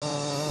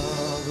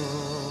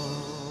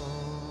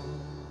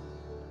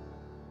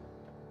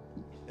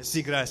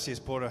Sí,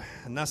 gracias por el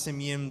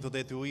nacimiento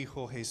de tu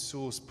Hijo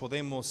Jesús.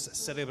 Podemos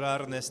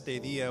celebrar en este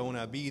día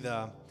una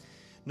vida,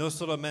 no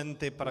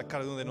solamente para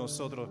cada uno de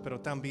nosotros, pero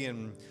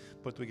también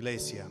por tu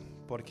iglesia,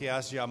 porque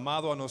has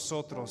llamado a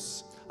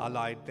nosotros a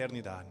la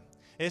eternidad.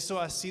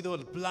 Eso ha sido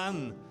el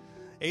plan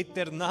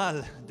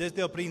eternal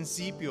desde el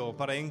principio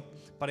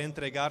para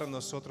entregar a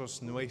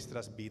nosotros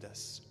nuestras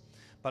vidas,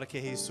 para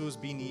que Jesús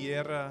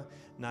viniera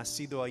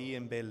nacido ahí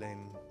en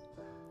Belén.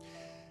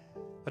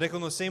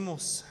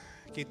 Reconocemos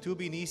que tú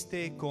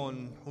viniste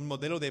con un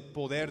modelo de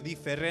poder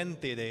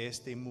diferente de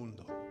este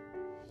mundo.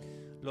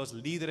 Los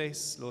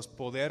líderes, los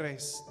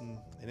poderes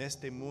en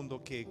este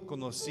mundo que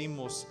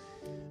conocimos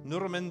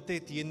normalmente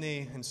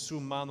tiene en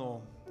su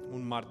mano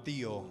un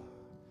martillo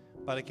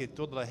para que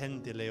toda la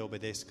gente le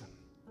obedezca.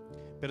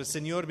 Pero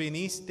Señor,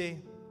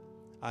 viniste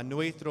a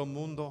nuestro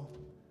mundo,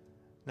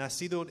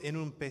 nacido en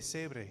un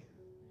pesebre,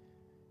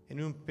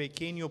 en un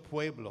pequeño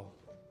pueblo,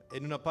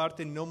 en una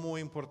parte no muy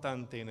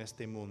importante en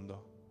este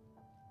mundo.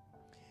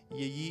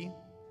 Y allí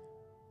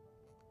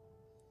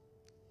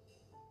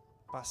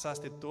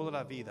pasaste toda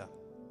la vida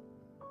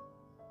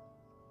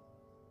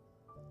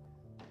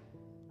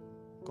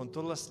con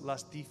todas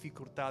las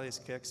dificultades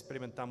que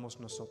experimentamos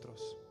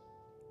nosotros.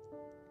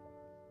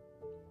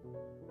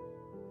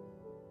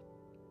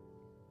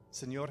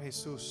 Señor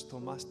Jesús,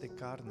 tomaste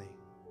carne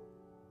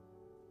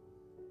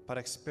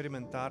para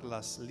experimentar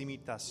las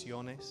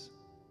limitaciones,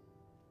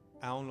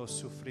 aun los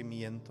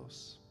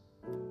sufrimientos.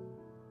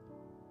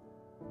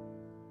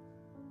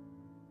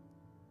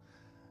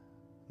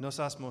 Nos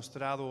has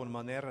mostrado una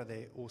manera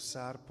de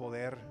usar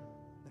poder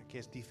que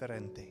es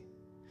diferente.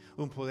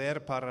 Un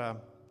poder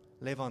para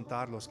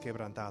levantar los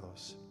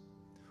quebrantados.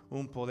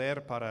 Un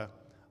poder para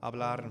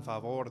hablar en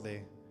favor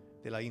de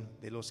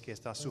los que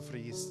están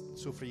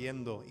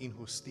sufriendo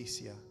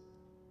injusticia.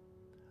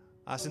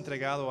 Has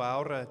entregado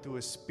ahora tu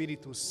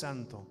Espíritu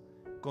Santo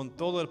con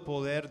todo el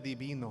poder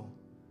divino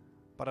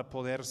para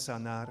poder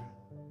sanar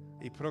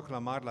y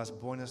proclamar las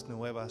buenas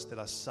nuevas de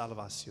la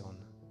salvación.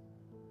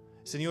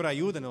 Señor,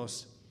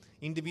 ayúdanos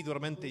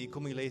individualmente y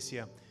como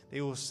iglesia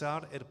de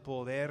usar el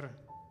poder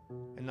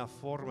en la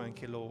forma en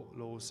que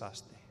lo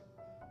usaste.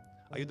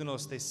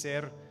 Ayúdanos de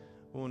ser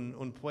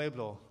un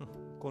pueblo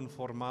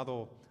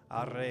conformado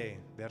al Rey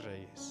de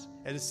Reyes,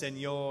 el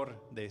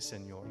Señor de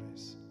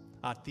Señores,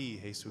 a ti,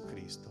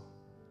 Jesucristo,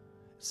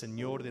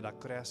 Señor de la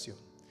creación,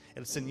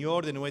 el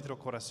Señor de nuestros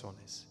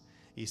corazones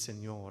y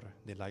Señor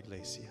de la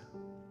iglesia.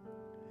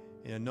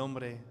 En el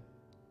nombre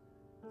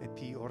de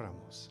ti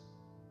oramos.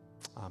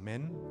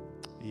 Amén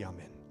y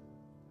amén.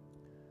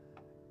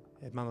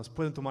 Hermanos,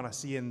 pueden tomar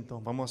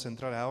asiento. Vamos a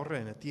entrar ahora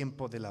en el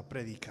tiempo de la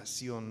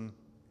predicación.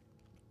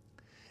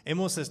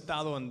 Hemos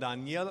estado en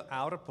Daniel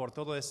ahora por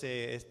toda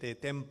esta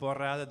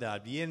temporada de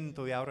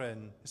Adviento y ahora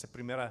en ese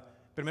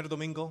primer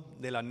domingo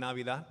de la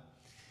Navidad.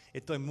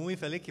 Estoy muy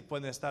feliz que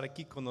pueden estar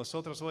aquí con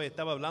nosotros hoy.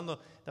 Estaba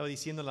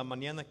diciendo en la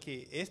mañana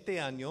que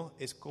este año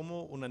es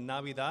como una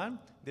Navidad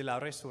de la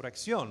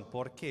resurrección.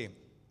 ¿Por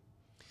qué?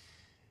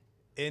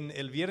 En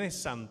el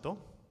Viernes Santo,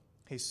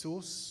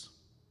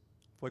 Jesús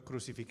fue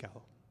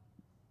crucificado.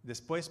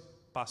 Después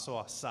pasó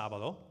a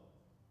sábado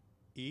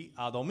y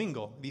a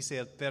domingo. Dice,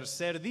 el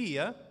tercer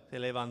día se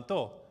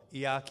levantó.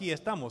 Y aquí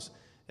estamos,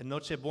 en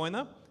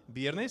Nochebuena,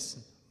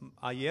 viernes,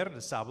 ayer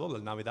el sábado,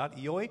 la Navidad,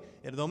 y hoy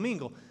el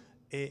domingo.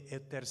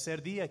 El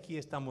tercer día aquí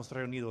estamos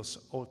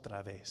reunidos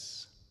otra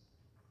vez.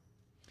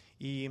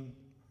 Y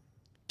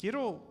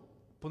quiero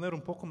poner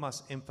un poco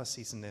más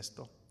énfasis en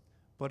esto,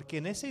 porque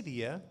en ese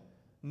día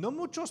no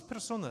muchas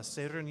personas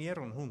se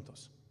reunieron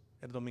juntos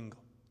el domingo.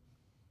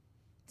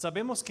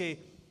 Sabemos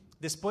que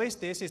después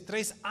de esos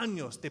 3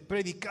 años de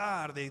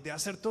predicar, de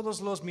hacer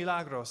todos los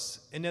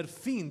milagros, en el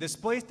fin,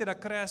 después de la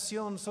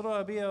creación, solo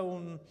había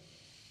unos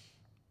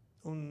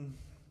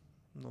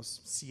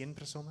 100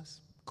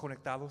 personas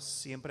conectados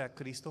siempre a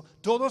Cristo.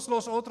 Todos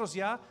los otros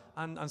ya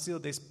han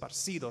sido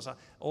desparcidos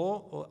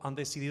o han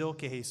decidido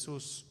que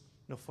Jesús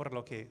no fuera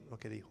lo que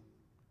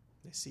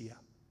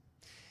decía.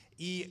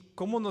 Y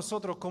como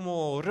nosotros,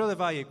 como Río de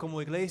Valle, como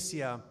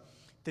iglesia,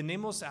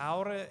 tenemos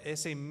ahora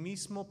ese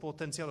mismo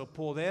potencial, el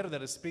poder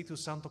del Espíritu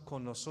Santo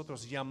con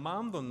nosotros,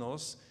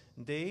 llamándonos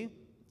de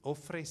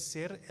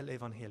ofrecer el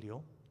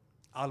Evangelio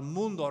al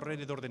mundo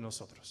alrededor de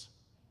nosotros.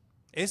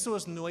 Eso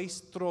es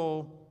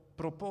nuestro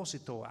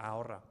propósito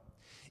ahora.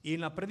 Y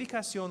en la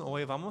predicación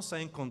hoy vamos a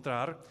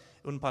encontrar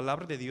una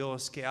palabra de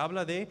Dios que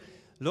habla de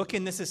lo que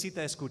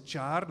necesita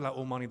escuchar la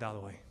humanidad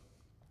hoy.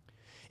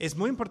 Es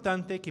muy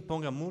importante que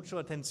ponga mucha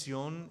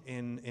atención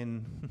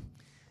en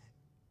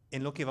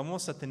lo que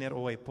vamos a tener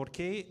hoy,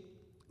 porque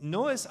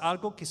no es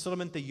algo que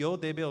solamente yo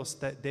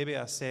debe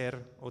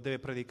hacer o debe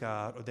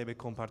predicar o debe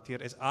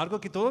compartir. Es algo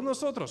que todos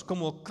nosotros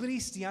como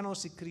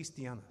cristianos y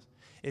cristianas,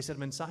 es el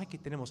mensaje que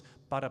tenemos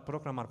para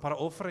proclamar, para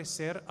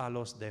ofrecer a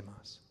los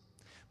demás.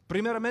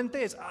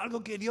 Primeramente es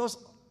algo que Dios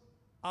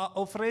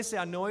ofrece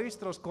a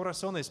nuestros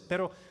corazones,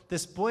 pero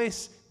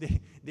después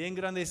de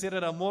engrandecer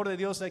el amor de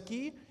Dios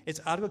aquí,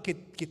 es algo que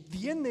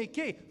tiene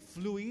que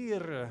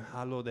fluir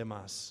a los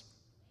demás.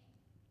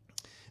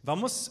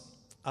 Vamos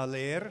a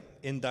leer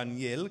en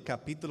Daniel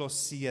capítulo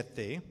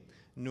 7,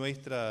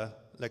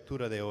 nuestra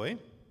lectura de hoy.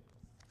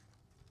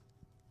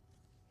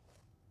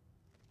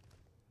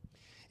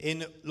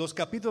 En los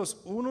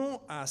capítulos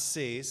 1 a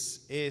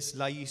 6 es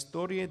la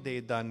historia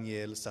de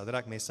Daniel,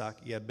 Sadrach, Mesach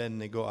y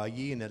Abednego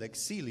allí en el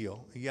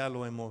exilio. Ya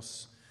lo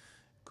hemos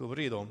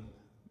cubrido.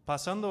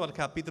 Pasando al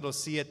capítulo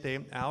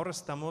 7, ahora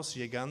estamos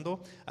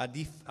llegando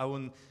a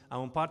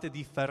una parte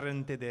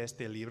diferente de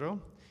este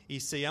libro y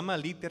se llama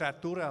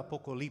literatura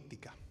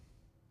apocalíptica.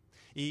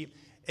 Y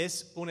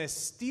es un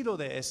estilo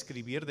de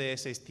escribir de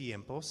esos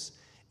tiempos,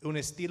 un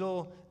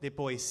estilo de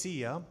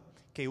poesía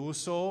que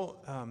usó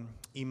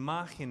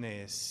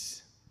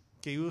imágenes,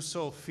 que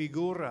usó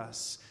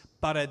figuras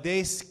para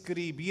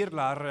describir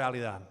la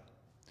realidad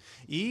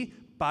y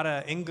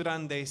para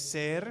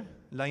engrandecer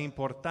la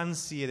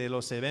importancia de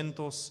los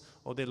eventos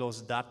o de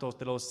los datos,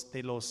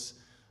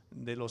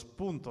 de los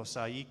puntos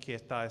ahí que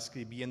está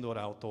escribiendo el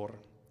autor.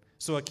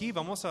 Aquí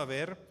vamos a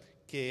ver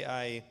que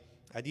hay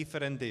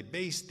diferentes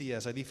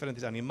bestias, hay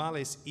diferentes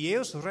animales y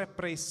ellos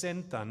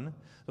representan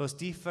los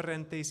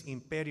diferentes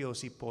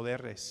imperios y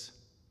poderes.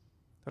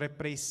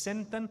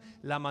 Representan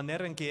la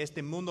manera en que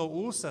este mundo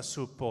usa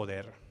su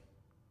poder.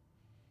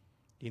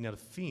 Y en el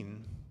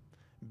fin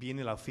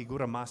viene la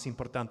figura más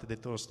importante de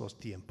todos los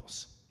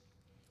tiempos.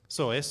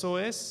 Eso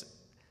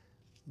es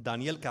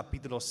Daniel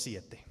capítulo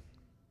 7.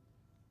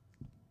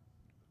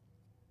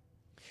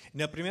 En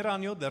el primer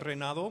año del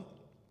reinado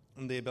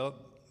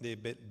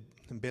de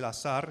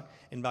Belasar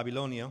en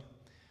Babilonia,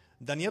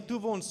 Daniel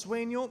tuvo un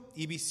sueño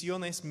y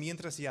visiones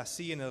mientras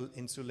yacía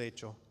en su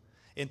lecho.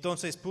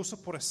 Entonces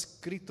puso por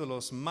escrito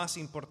los más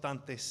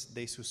importantes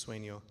de su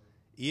sueño,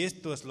 y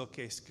esto es lo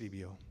que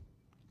escribió.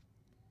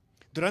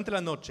 Durante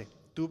la noche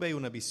tuve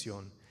una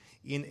visión,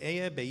 y en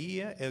ella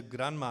veía el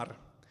gran mar,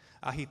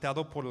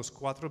 agitado por los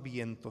 4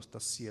 vientos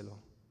del cielo.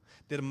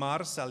 Del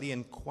mar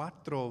salían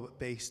 4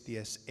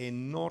 bestias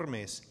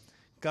enormes,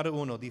 cada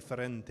uno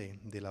diferente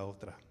de la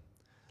otra.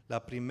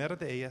 La primera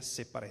de ellas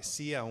se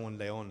parecía a un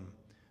león,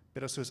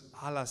 pero sus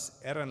alas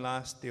eran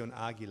las de un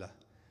águila.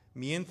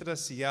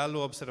 Mientras ya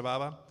lo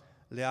observaba,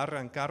 le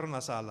arrancaron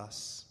las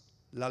alas,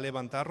 la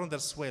levantaron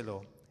del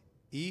suelo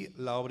y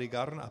la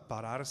obligaron a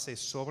pararse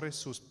sobre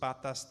sus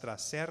patas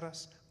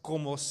traseras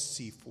como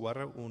si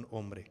fuera un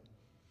hombre.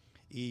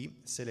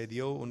 Y se le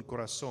dio un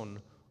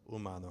corazón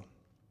humano.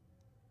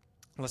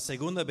 La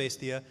segunda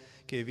bestia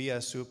que vi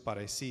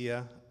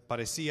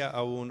parecía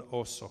a un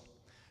oso.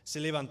 Se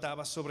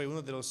levantaba sobre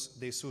uno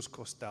de sus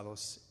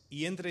costados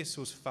y entre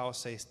sus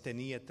fauces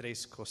tenía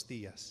 3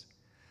 costillas.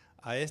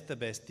 A esta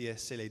bestia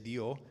se le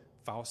dio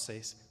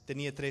fauces,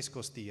 tenía 3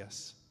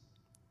 costillas.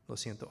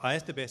 A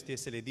esta bestia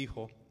se le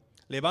dijo: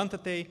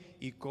 levántate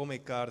y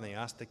come carne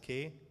hasta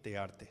que te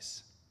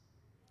hartes.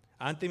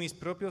 Ante mis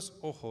propios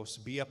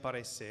ojos vi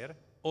aparecer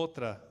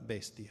otra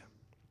bestia,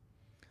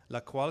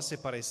 la cual se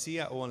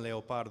parecía a un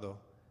leopardo,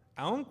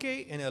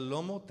 aunque en el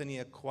lomo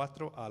tenía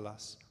 4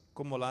 alas,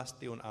 como las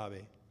de un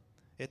ave.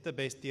 Esta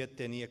bestia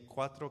tenía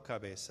 4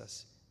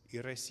 cabezas y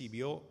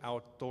recibió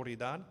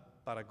autoridad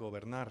para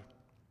gobernar.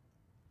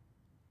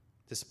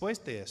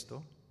 Después de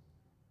esto,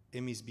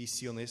 en mis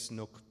visiones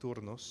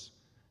nocturnos,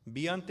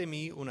 vi ante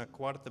mí una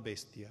 4ª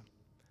bestia,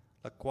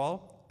 la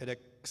cual era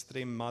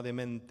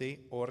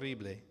extremadamente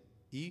horrible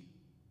y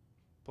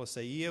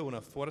poseía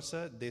una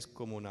fuerza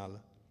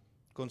descomunal.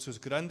 Con sus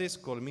grandes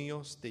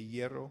colmillos de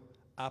hierro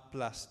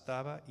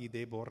aplastaba y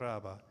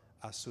devoraba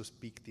a sus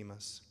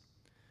víctimas,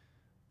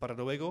 para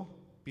luego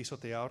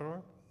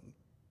pisotear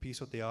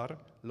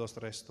los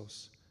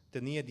restos.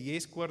 Tenía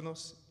 10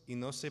 cuernos y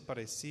no se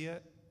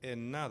parecía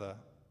en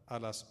nada a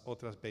las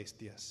otras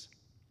bestias.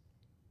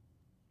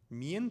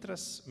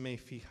 Mientras me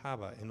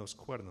fijaba en los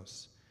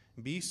cuernos,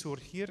 vi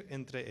surgir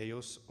entre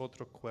ellos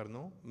otro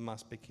cuerno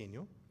más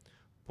pequeño.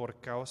 Por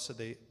causa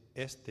de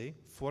este,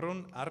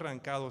 fueron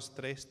arrancados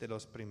 3 de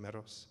los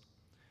primeros.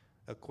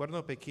 El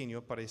cuerno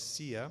pequeño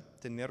parecía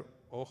tener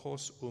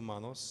ojos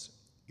humanos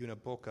y una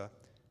boca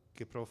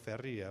que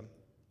profería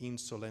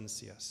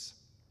insolencias.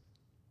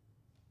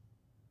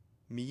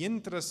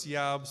 Mientras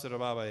ya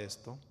observaba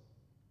esto,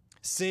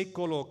 se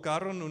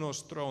colocaron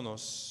unos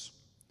tronos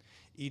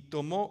y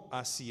tomó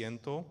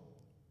asiento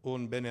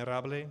un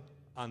venerable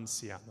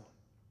anciano.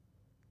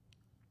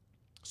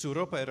 Su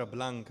ropa era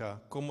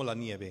blanca como la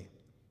nieve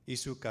y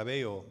su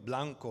cabello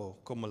blanco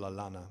como la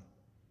lana.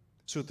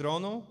 Su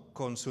trono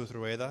con sus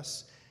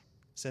ruedas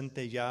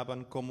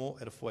centellaban como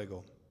el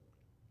fuego.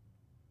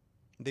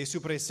 De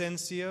su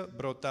presencia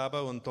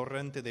brotaba un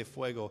torrente de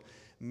fuego.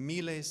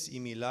 Miles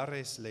y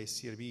millares le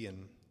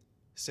servían.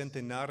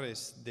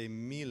 Centenares de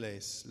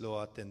miles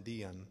lo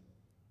atendían.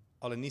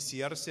 Al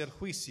iniciarse el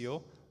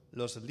juicio,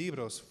 los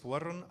libros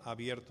fueron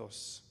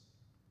abiertos.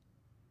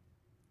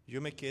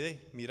 Yo me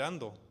quedé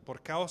mirando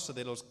por causa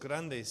de las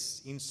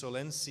grandes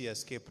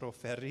insolencias que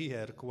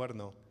profería el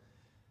cuerno.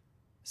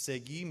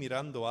 Seguí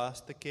mirando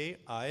hasta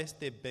que a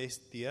esta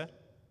bestia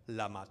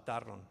la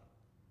mataron.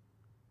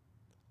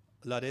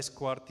 La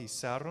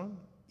descuartizaron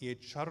y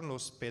echaron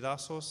los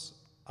pedazos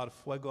al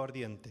fuego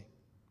ardiente.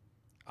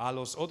 A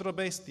los otros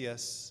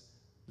bestias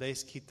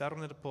les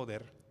quitaron el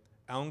poder,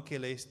 aunque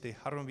les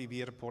dejaron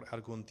vivir por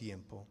algún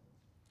tiempo.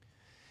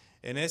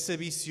 En esa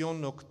visión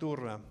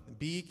nocturna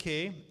vi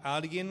que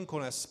alguien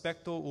con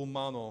aspecto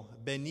humano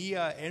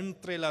venía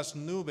entre las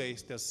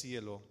nubes del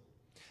cielo.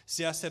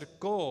 Se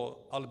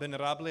acercó al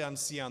venerable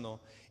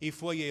anciano y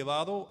fue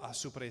llevado a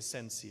su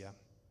presencia.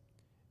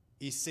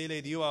 Y se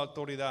le dio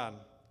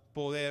autoridad,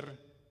 poder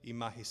y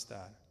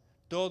majestad.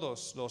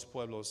 Todos los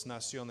pueblos,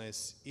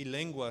 naciones y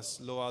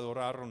lenguas lo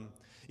adoraron,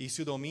 y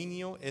su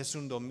dominio es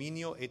un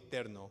dominio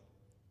eterno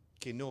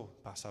que no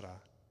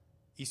pasará,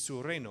 y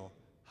su reino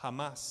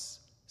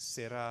jamás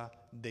será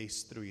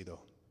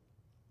destruido.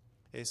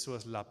 Eso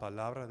es la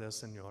palabra del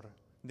Señor.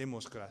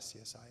 Demos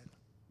gracias a Él.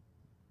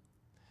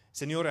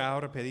 Señor,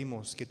 ahora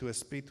pedimos que tu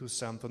Espíritu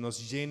Santo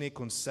nos llene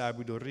con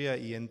sabiduría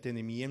y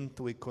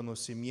entendimiento y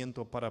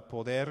conocimiento para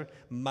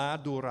poder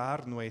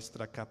madurar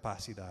nuestra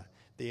capacidad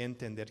de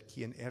entender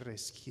quién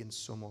eres, quién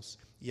somos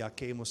y a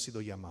qué hemos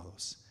sido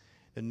llamados.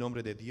 En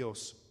nombre de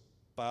Dios,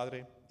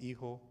 Padre,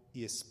 Hijo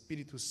y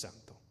Espíritu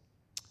Santo.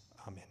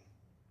 Amén.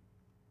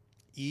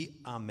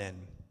 Y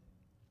amén.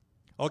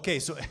 Ok,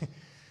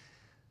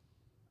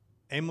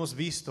 hemos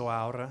visto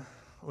ahora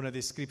una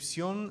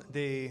descripción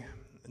de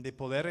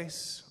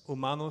poderes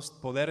humanos,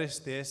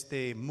 poderes de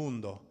este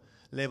mundo,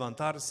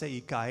 levantarse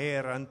y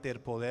caer ante el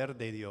poder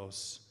de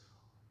Dios,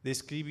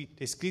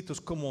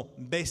 descritos como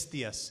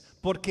bestias,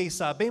 porque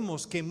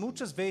sabemos que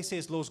muchas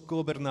veces los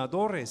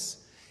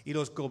gobernadores y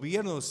los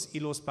gobiernos y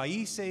los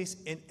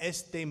países en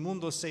este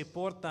mundo se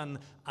portan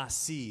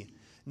así,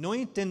 no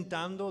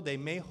intentando de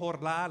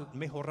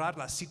mejorar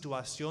la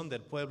situación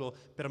del pueblo,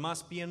 pero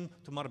más bien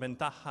tomar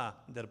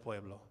ventaja del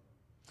pueblo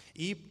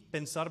y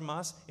pensar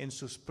más en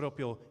sus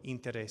propios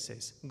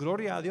intereses.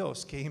 Gloria a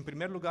Dios, que en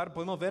primer lugar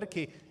podemos ver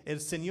que el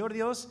Señor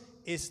Dios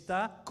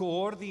está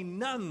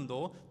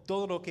coordinando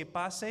todo lo que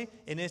pase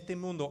en este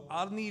mundo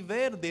al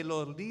nivel de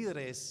los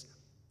líderes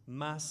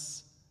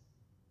más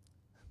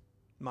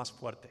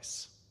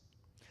fuertes,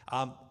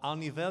 al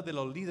nivel de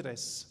los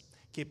líderes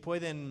que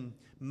pueden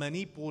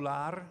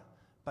manipular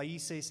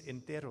países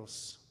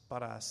enteros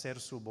para hacer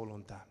su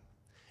voluntad.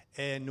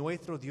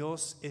 Nuestro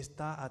Dios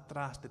está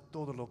atrás de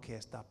todo lo que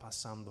está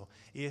pasando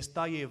y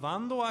está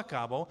llevando a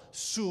cabo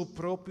su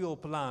propio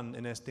plan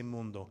en este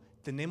mundo.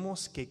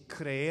 Tenemos que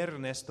creer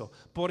en esto,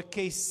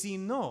 porque si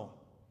no,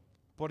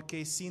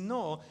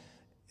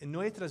 en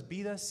nuestras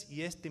vidas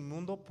y este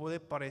mundo puede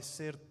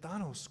parecer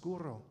tan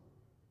oscuro,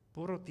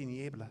 puro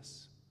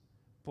tinieblas,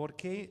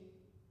 porque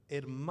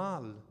el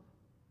mal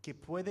que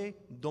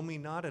puede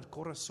dominar el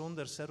corazón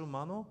del ser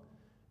humano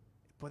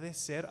puede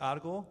ser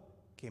algo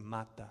que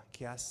mata,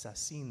 que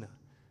asesina.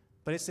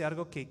 Puede ser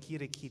algo que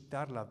quiere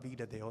quitar la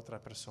vida de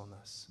otras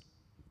personas.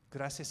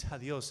 Gracias a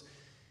Dios,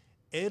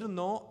 Él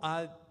no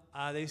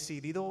ha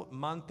decidido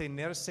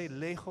mantenerse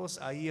lejos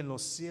ahí en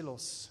los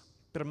cielos,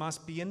 pero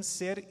más bien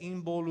ser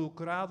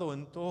involucrado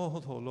en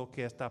todo lo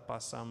que está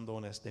pasando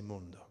en este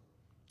mundo.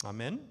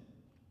 Amén.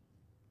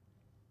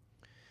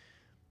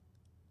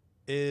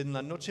 En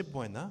la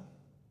Nochebuena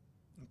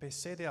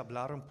empecé a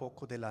hablar un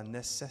poco de la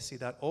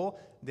necesidad o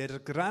del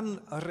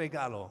gran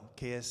regalo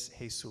que es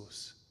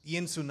Jesús y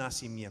en su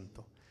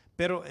nacimiento.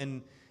 Pero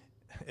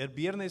el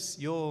viernes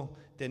yo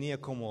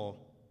tenía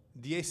como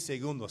 10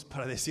 segundos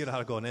para decir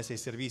algo en ese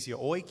servicio.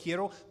 Hoy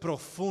quiero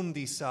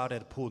profundizar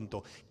el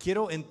punto.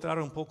 Quiero entrar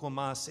un poco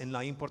más en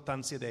la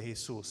importancia de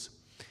Jesús.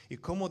 Y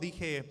como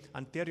dije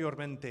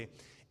anteriormente,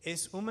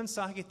 es un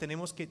mensaje que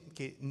tenemos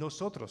que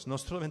nosotros, no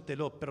solamente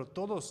pero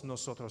todos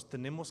nosotros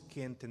tenemos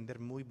que entender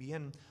muy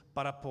bien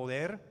para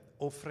poder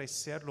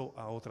ofrecerlo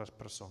a otras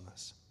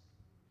personas.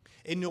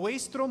 En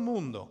nuestro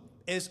mundo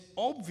es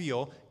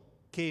obvio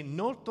que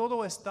no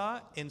todo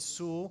está en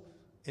su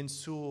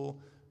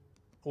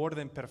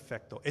orden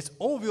perfecto. Es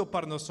obvio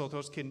para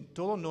nosotros que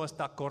todo no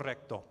está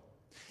correcto.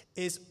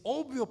 Es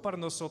obvio para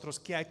nosotros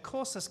que hay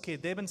cosas que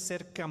deben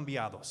ser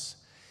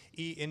cambiadas.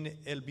 Y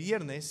en el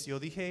viernes yo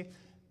dije,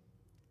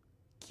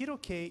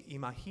 quiero que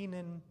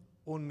imaginen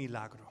un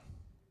milagro.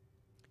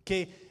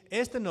 Que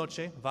esta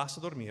noche vas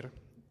a dormir,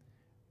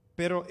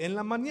 pero en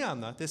la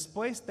mañana,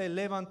 después de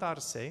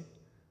levantarse,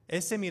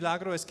 ese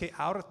milagro es que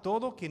ahora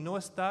todo que no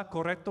está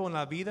correcto en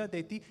la vida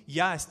de ti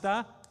ya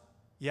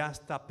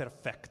está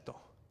perfecto.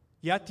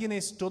 Ya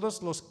tienes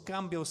todos los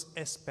cambios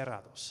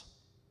esperados.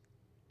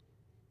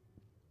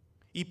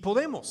 Y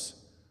podemos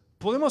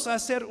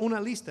hacer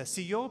una lista.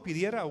 Si yo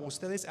pidiera a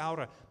ustedes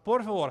ahora,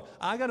 por favor,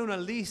 hagan una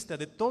lista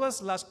de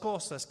todas las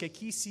cosas que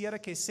quisiera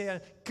que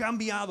sean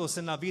cambiados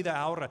en la vida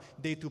ahora,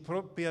 de tu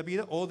propia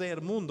vida o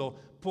del mundo,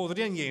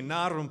 podrían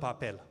llenar un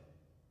papel.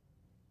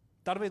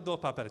 Tal vez 2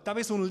 papeles, tal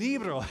vez un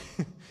libro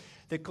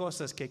de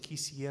cosas que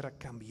quisiera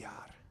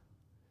cambiar.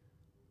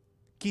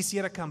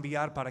 Quisiera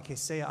cambiar para que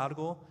sea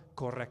algo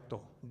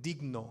correcto,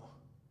 digno.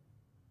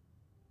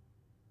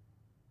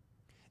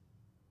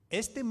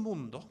 Este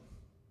mundo,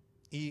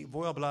 y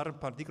voy a hablar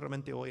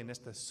particularmente hoy en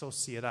esta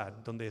sociedad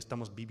donde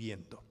estamos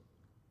viviendo,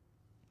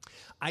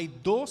 hay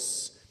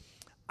dos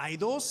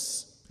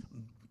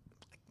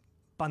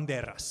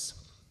banderas.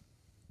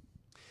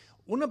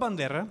 Una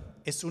bandera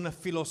es una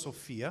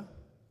filosofía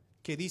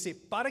que dice,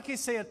 para que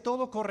sea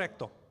todo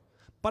correcto,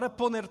 para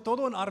poner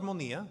todo en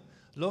armonía,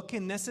 lo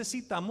que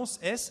necesitamos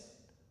es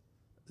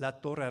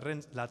la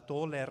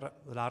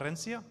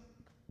tolerancia.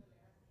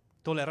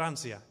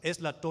 Tolerancia, es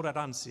la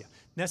tolerancia.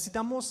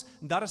 Necesitamos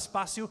dar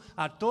espacio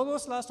a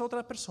todas las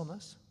otras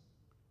personas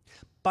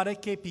para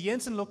que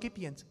piensen lo que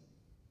piensen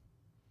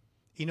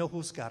y no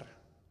juzgar.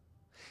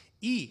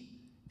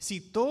 Y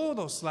si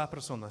todas las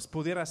personas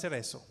pudieran hacer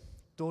eso,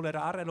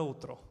 tolerar al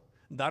otro,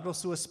 darle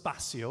su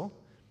espacio,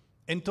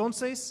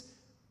 entonces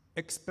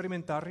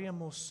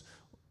experimentaríamos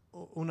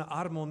una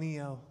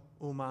armonía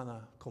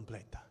humana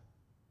completa.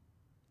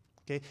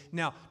 Okay.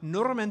 Now,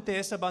 normalmente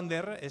esa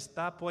bandera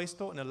está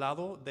puesto en el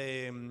lado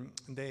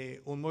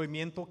de un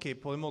movimiento que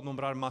podemos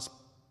nombrar más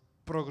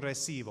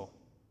progresivo.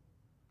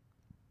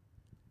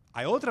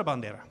 Hay otra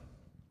bandera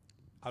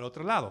al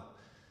otro lado,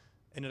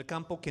 en el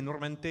campo que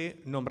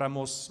normalmente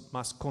nombramos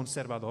más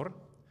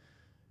conservador.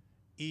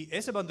 Y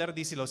esa bandera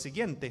dice lo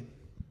siguiente: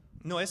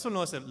 no, eso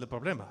no es el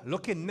problema.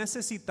 Lo que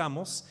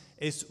necesitamos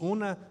es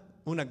una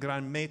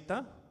gran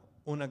meta,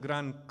 una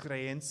gran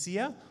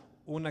creencia,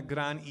 una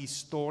gran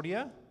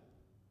historia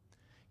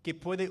que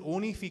puede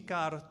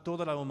unificar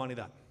toda la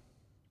humanidad.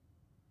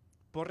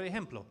 Por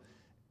ejemplo,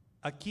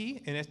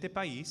 aquí en este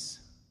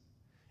país,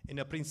 en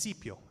el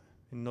principio,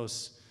 en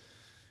los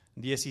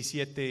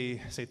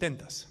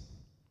 1770s,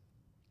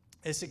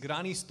 esa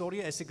gran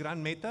historia, esa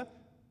gran meta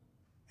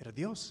era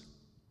Dios,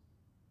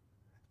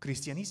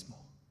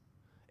 cristianismo.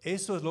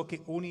 Eso es lo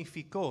que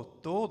unificó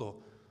todas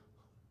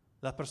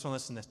las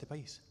personas en este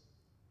país.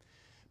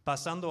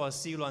 Pasando al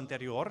siglo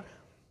anterior,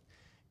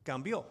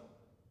 cambió.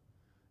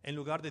 En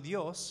lugar de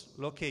Dios,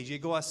 lo que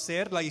llegó a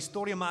ser la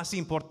historia más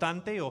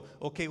importante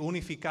o que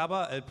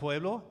unificaba el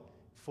pueblo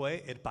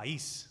fue el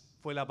país,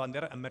 fue la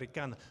bandera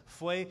americana,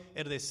 fue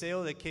el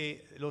deseo de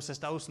que los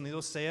Estados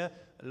Unidos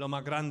sea lo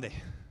más grande.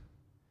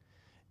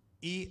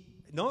 Y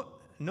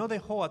no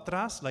dejó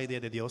atrás la idea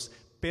de Dios,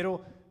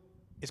 pero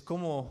es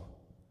como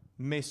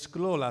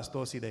mezcló las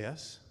dos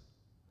ideas,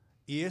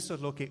 y eso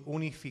es lo que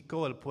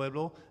unificó el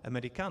pueblo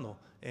americano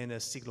en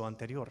el siglo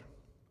anterior.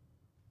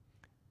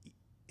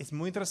 Es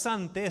muy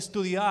interesante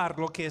estudiar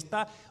lo que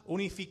está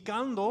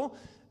unificando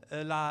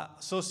la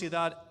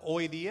sociedad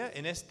hoy día,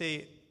 en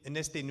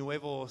este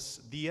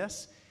nuevos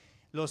días.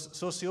 Los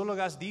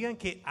sociólogos digan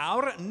que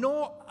ahora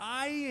no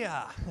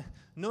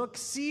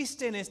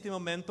existe en este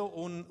momento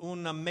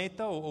una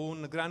meta o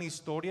una gran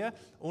historia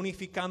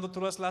unificando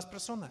todas las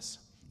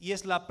personas. Y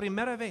es la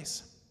primera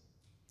vez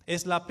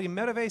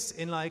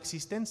en la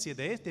existencia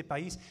de este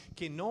país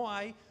que no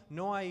hay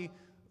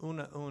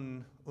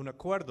un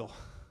acuerdo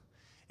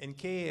en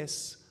qué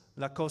es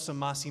la cosa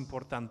más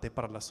importante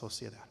para la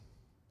sociedad.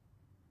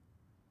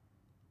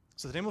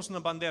 Tenemos una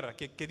bandera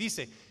que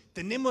dice,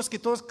 tenemos que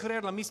todos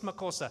creer la misma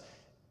cosa,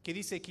 que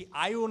dice que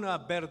hay una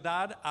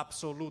verdad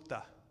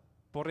absoluta.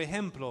 Por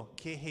ejemplo,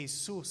 que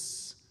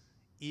Jesús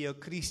y el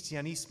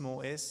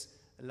cristianismo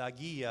es la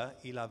guía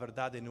y la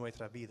verdad de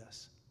nuestras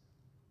vidas.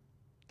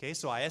 Que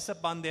eso, a esa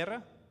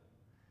bandera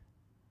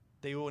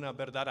de una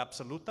verdad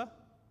absoluta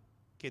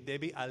que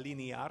debe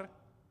alinear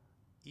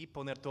y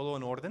poner todo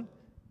en orden.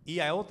 Y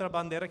hay otra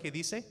bandera que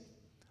dice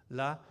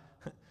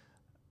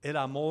el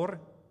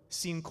amor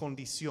sin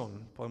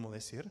condición, podemos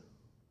decir,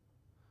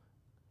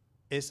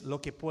 es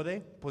lo que puede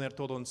poner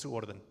todo en su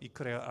orden y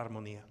crear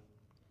armonía.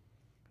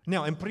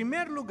 Now, en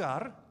primer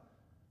lugar,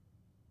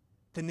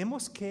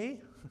 tenemos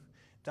que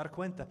dar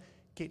cuenta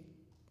que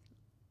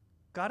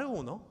cada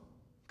una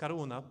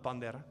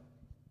bandera,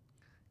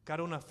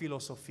 cada una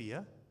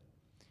filosofía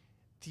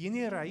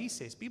tiene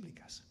raíces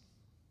bíblicas.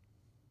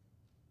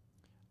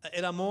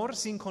 El amor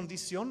sin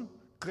condición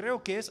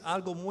creo que es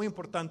algo muy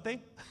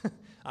importante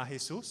a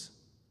Jesús.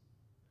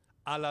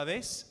 A la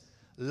vez,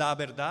 la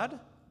verdad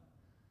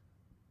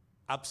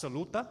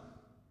absoluta,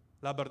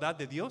 la verdad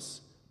de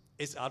Dios,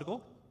 es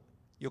algo,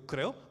 yo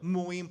creo,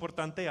 muy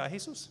importante a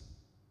Jesús.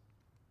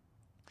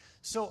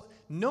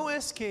 No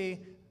es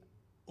que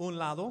un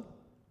lado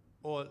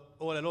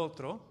o el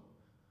otro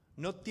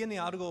no tiene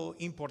algo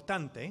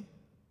importante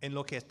en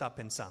lo que está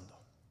pensando.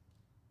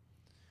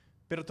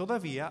 Pero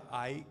todavía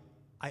hay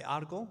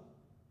algo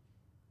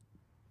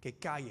que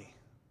cae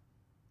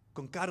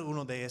con cada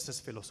una de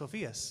esas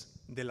filosofías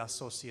de la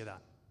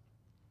sociedad.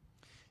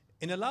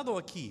 En el lado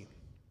aquí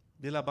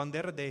de la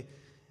bandera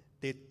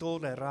de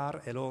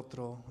tolerar el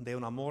otro, de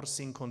un amor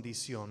sin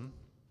condición,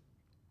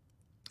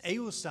 he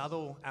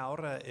usado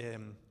ahora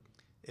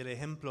el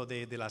ejemplo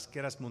de las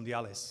guerras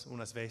mundiales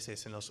unas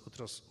veces en las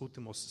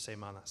últimas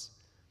semanas.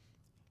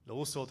 Lo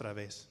uso otra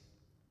vez.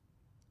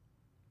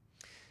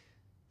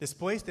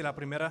 Después de la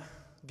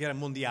Primera Guerra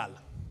Mundial,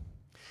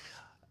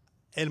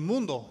 el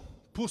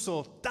mundo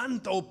puso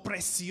tanta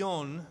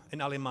opresión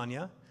en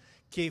Alemania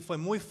que fue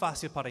muy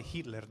fácil para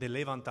Hitler de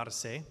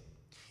levantarse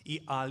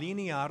y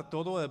alinear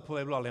todo el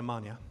pueblo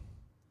alemán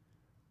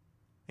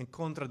en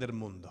contra del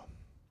mundo.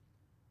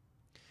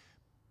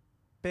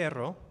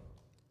 Pero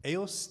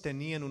ellos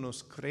tenían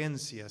unas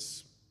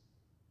creencias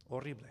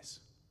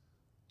horribles.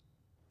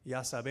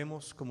 Ya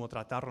sabemos cómo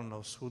trataron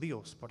los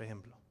judíos, por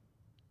ejemplo.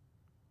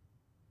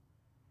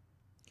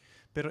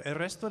 Pero el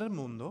resto del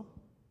mundo,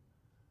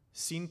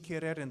 sin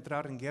querer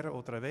entrar en guerra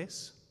otra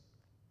vez,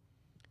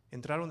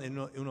 entraron en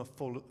una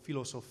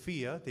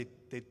filosofía de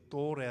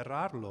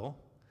tolerarlo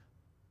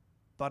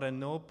para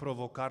no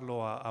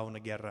provocarlo a una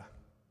guerra.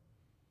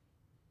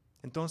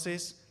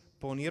 Entonces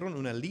ponieron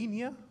una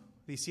línea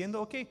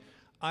diciendo, ok,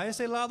 a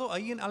ese lado,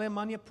 ahí en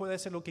Alemania puede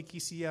hacer lo que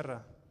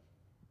quisiera.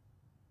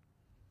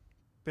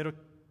 Pero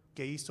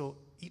 ¿qué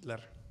hizo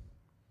Hitler?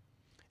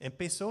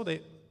 Empezó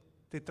de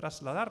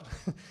trasladar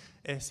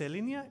esa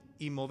línea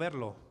y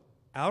moverlo.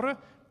 Ahora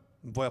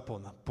voy a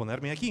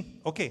ponerme aquí.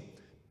 Ok,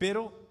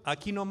 pero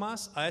aquí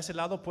nomás, a ese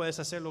lado puedes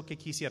hacer lo que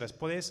quisieras.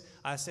 Puedes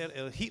hacer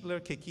el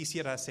Hitler que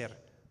quisiera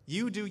hacer.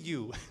 You do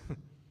you.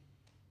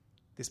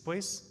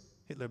 Después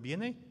Hitler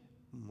viene,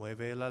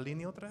 mueve la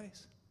línea otra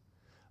vez.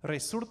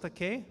 Resulta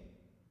que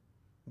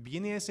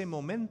viene ese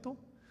momento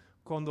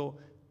cuando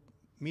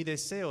mi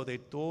deseo de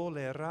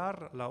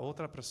tolerar a la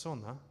otra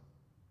persona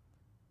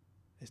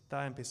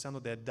está empezando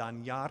a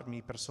dañar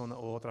mi persona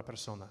o otras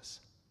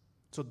personas.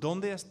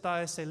 ¿Dónde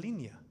está esa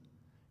línea?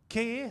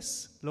 ¿Qué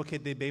es lo que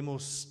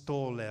debemos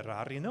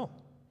tolerar y no?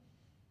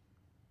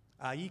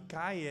 Ahí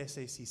cae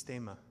ese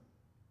sistema.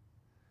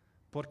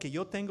 Porque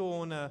yo tengo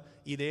una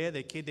idea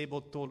de qué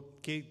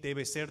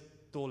debe ser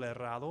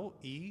tolerado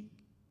y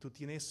tú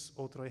tienes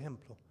otro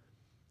ejemplo.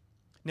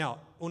 Now,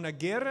 una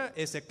guerra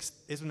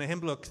es un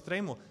ejemplo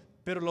extremo,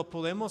 pero lo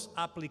podemos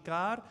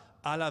aplicar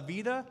a la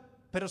vida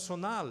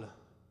personal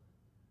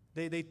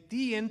de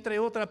ti entre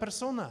otra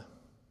persona.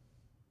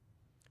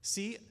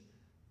 Si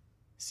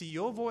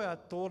yo voy a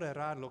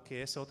tolerar lo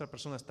que esa otra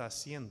persona está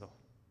haciendo,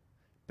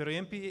 pero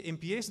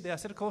empiece a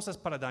hacer cosas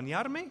para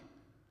dañarme,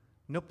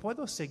 no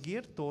puedo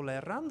seguir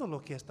tolerando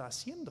lo que está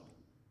haciendo.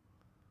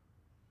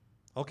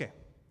 Ok,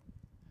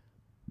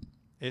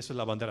 eso es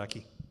la bandera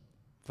aquí.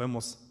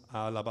 Vamos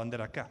a la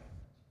bandera acá.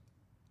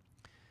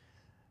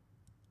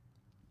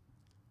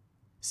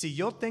 Si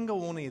yo tengo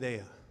una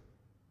idea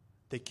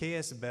de qué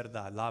es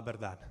verdad, la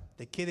verdad,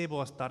 de qué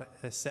debo estar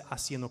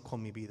haciendo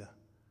con mi vida,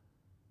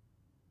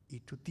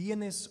 y tú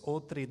tienes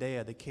otra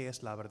idea de qué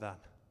es la verdad,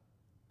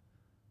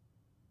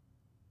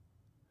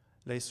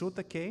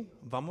 resulta que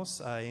vamos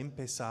a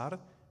empezar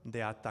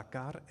de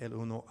atacar el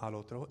uno al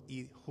otro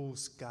y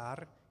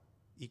juzgar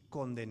y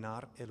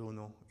condenar el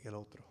uno y el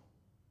otro.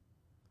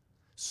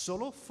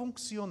 Solo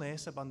funciona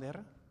esa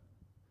bandera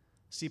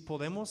si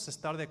podemos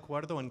estar de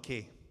acuerdo en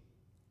qué,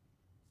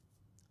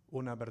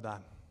 una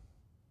verdad.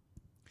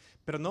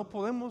 Pero no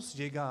podemos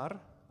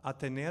llegar a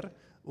tener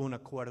un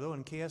acuerdo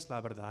en qué es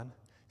la verdad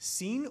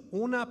sin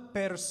una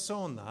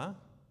persona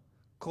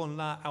con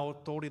la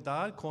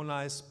autoridad, con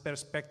la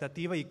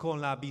perspectiva y con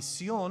la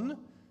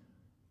visión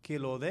que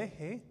lo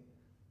deje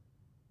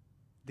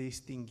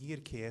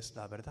distinguir qué es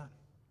la verdad.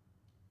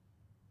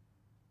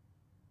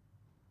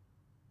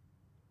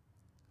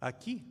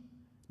 Aquí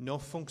no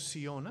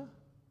funciona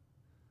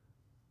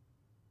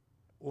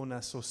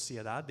una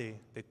sociedad de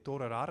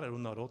tolerar el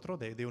uno al otro,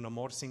 de un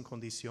amor sin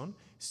condición,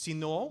 si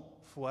no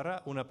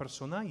fuera una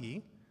persona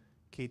allí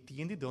que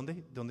entiende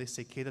dónde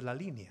se queda la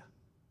línea.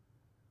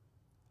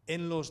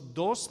 En los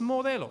dos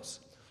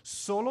modelos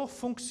solo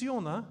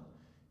funciona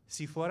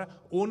si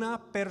fuera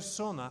una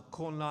persona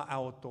con la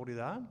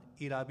autoridad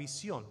y la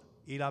visión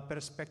y la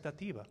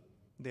perspectiva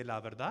de la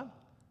verdad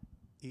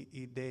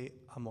y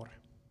de amor.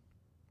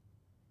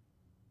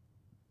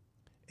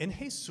 En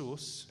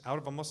Jesús,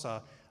 ahora vamos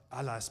a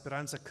la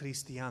esperanza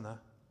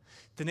cristiana,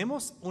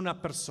 tenemos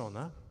una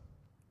persona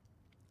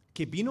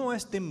que vino a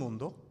este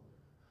mundo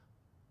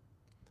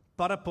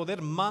para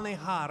poder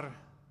manejar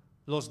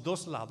los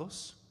dos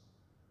lados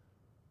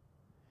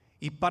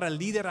y para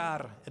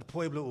liderar el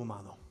pueblo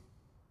humano.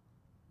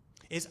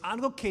 Es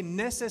algo que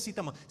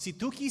necesitamos. Si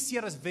tú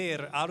quisieras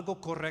ver algo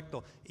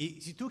correcto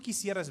y si tú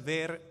quisieras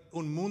ver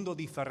un mundo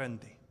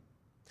diferente,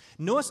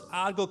 no es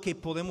algo que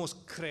podemos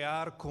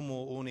crear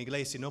como una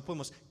iglesia, no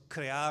podemos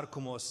crear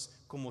como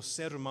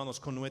seres humanos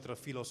con nuestras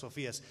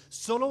filosofías.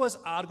 Solo es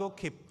algo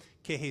que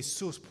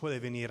Jesús puede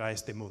venir a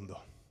este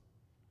mundo.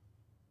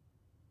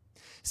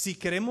 Si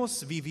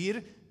queremos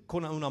vivir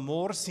con un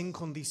amor sin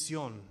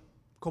condición,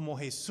 como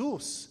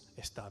Jesús,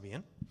 está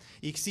bien.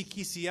 Y si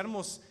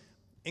quisiéramos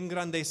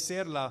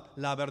engrandecer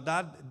la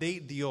verdad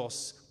de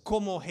Dios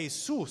como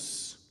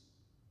Jesús,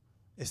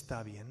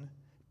 está bien.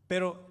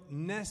 Pero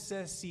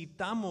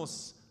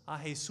necesitamos a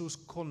Jesús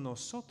con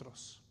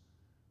nosotros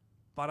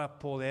para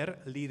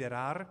poder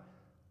liderar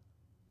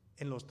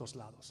en los dos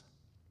lados.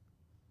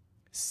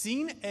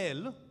 Sin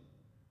Él,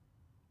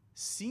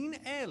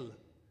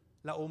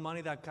 la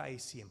humanidad cae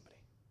siempre.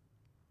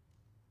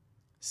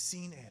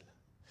 Sin Él.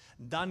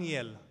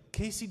 Daniel,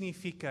 ¿qué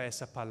significa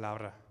esa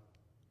palabra?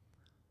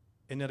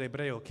 En el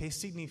hebreo, ¿qué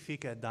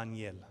significa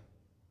Daniel?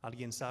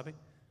 ¿Alguien sabe?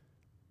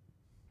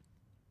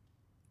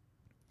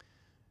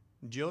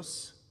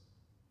 Dios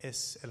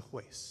es el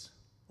juez,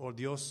 o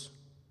Dios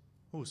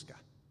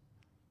juzga.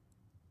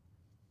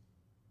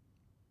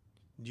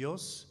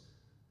 Dios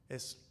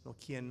es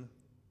quien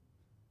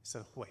es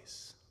el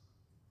juez.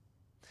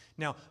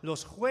 Now,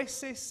 los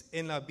jueces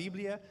en la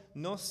Biblia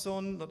no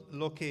son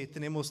lo que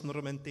tenemos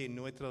normalmente en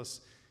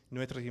nuestras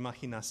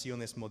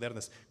imaginaciones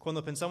modernas.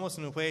 Cuando pensamos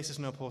en un juez, es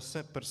una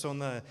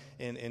persona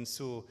en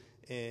su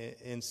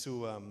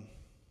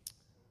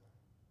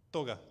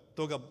toga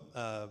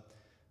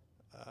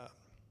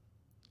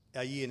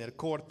allí en el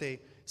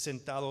corte,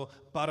 sentado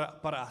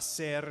para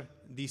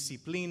hacer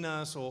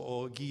disciplinas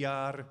o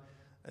guiar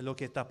lo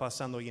que está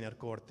pasando ahí en el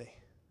corte.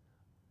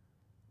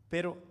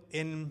 Pero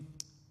en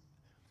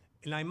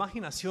la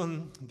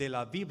imaginación de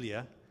la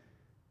Biblia,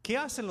 ¿qué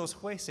hacen los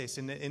jueces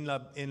en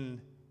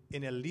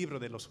el libro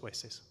de los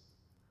jueces?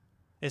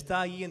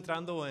 ¿Está ahí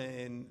entrando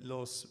en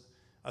los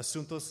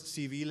asuntos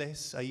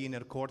civiles, ahí en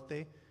el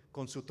corte,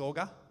 con su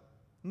toga?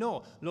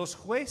 No, los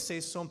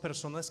jueces son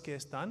personas que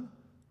están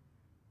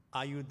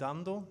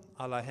ayudando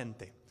a la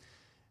gente.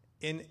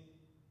 En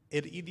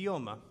el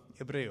idioma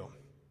hebreo,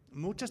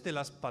 muchas de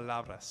las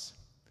palabras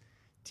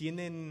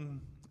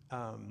tienen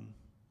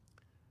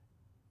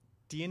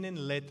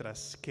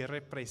letras que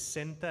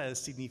representan el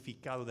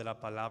significado de la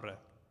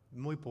palabra,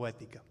 muy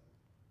poética.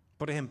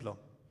 Por ejemplo,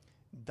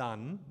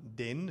 dun,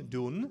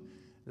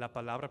 la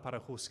palabra para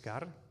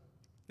juzgar,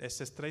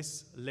 esas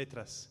 3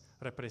 letras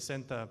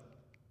representan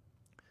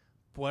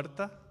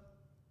puerta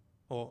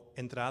o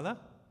entrada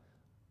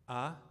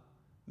a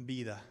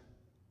vida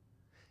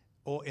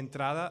o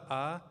entrada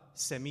a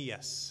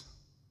semillas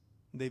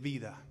de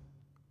vida.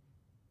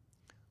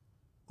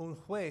 Un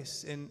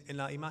juez en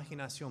la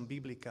imaginación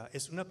bíblica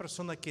es una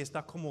persona que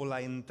está como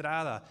la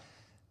entrada,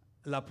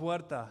 la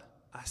puerta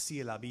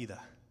hacia la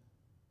vida.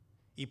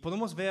 Y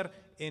podemos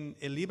ver en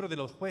el libro de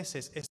los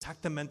jueces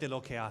exactamente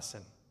lo que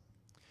hacen.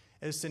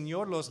 El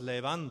Señor los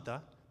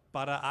levanta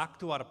para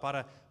actuar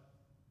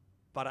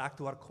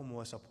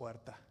como esa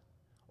puerta.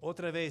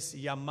 Otra vez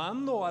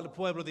llamando al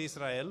pueblo de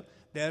Israel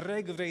de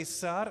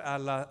regresar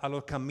a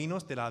los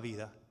caminos de la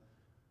vida.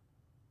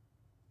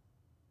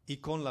 Y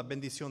con la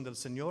bendición del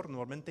Señor,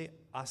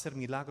 normalmente hacer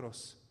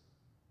milagros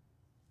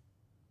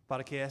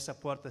para que esa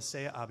puerta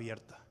sea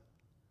abierta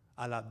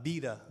a la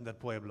vida del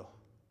pueblo.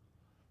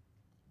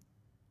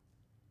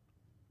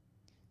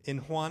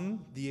 En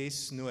Juan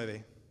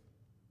 10:9,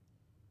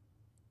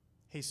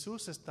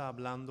 Jesús está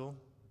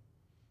hablando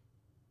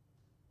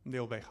de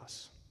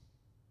ovejas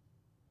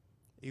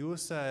y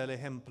usa el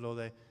ejemplo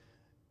de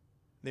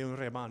un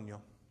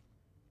rebaño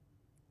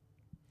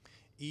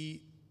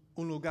y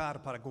un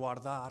lugar para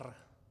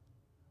guardar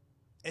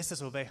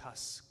esas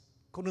ovejas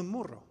con un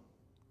muro.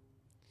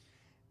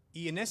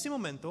 Y en ese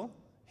momento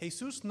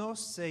Jesús no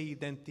se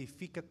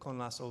identifica con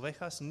las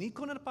ovejas ni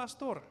con el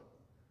pastor.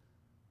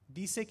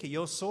 Dice que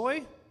yo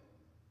soy,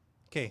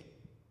 ¿qué?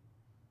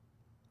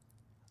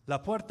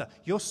 La puerta.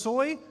 Yo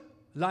soy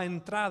la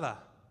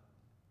entrada.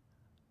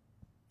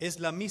 Es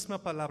la misma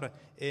palabra,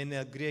 en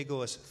el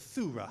griego es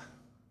thura.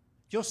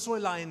 Yo soy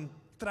la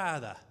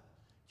entrada.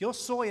 Yo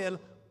soy el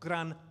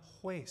gran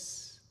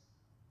juez.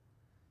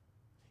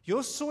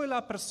 Yo soy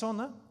la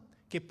persona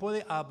que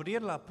puede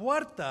abrir la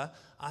puerta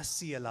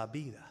hacia la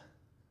vida.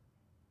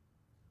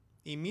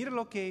 Y mira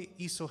lo que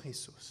hizo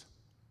Jesús.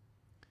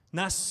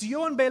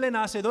 Nació en Belén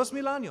hace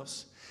 2000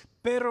 años,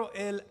 pero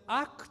el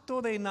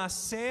acto de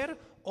nacer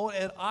o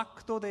el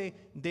acto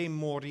de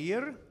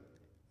morir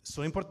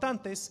son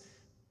importantes,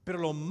 pero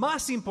lo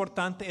más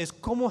importante es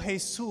cómo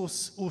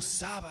Jesús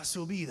usaba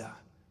su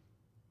vida.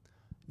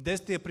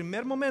 Desde el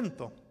primer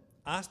momento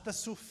hasta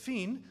su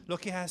fin, lo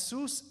que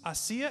Jesús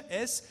hacía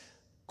es,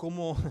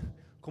 como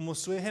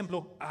su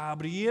ejemplo,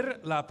 abrir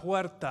la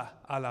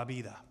puerta a la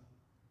vida.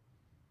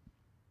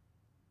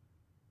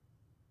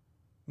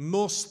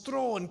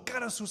 Mostró en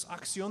cada sus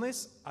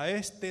acciones a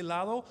este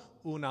lado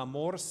un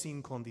amor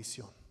sin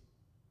condición.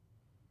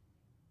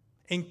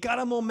 En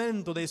cada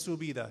momento de su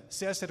vida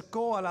se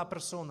acercó a las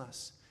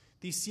personas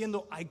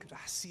diciendo, hay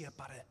gracia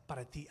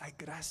para ti, hay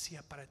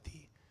gracia para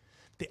ti.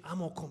 Te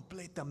amo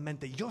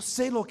completamente. Yo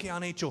sé lo que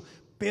han hecho,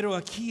 pero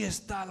aquí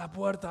está la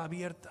puerta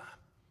abierta.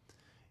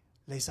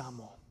 Les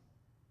amo.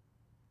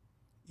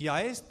 Y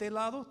a este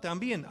lado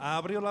también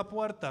abrió la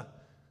puerta.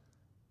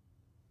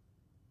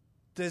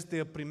 Desde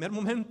el primer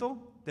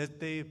momento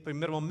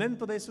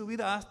de su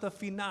vida hasta el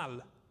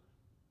final,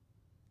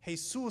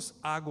 Jesús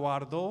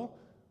aguardó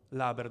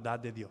la verdad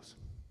de Dios.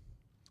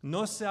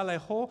 No se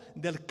alejó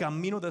del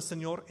camino del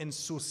Señor en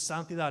su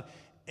santidad,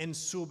 en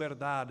su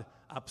verdad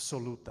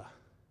absoluta.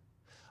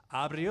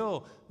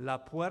 Abrió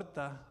la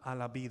puerta a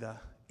la vida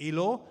y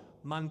lo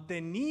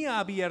mantenía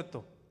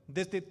abierto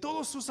desde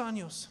todos sus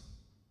años.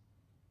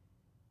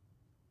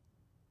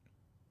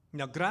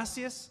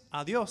 Gracias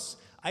a Dios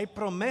hay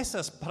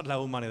promesas para la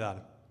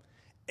humanidad.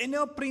 En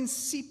el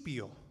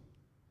principio,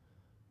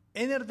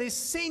 en el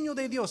diseño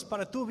de Dios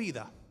para tu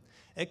vida,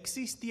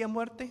 ¿existía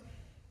muerte?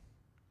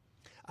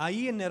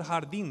 Ahí en el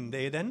jardín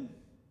de Edén,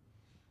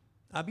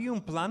 ¿había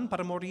un plan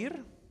para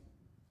morir?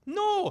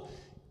 No,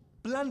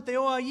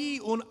 planteó allí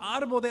un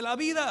árbol de la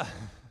vida.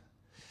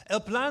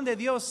 El plan de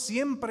Dios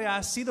siempre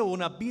ha sido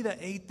una vida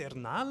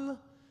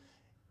eterna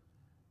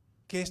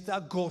que está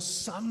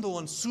gozando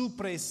en su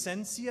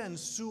presencia, en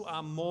su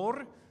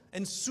amor,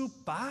 en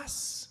su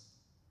paz.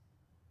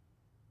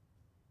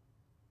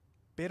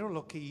 Pero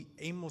lo que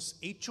hemos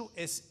hecho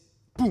es,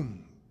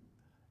 ¡pum!,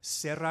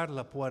 cerrar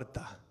la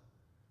puerta.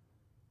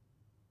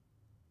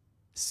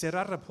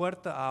 Cerrar la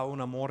puerta a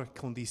un amor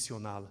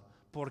condicional,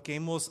 porque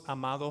hemos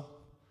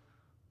amado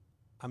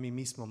a mí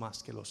mismo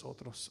más que los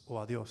otros o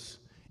a Dios.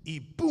 Y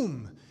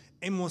 ¡pum!,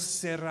 hemos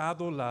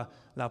cerrado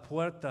la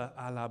puerta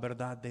a la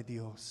verdad de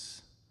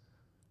Dios.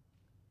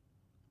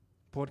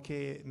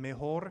 Porque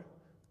mejor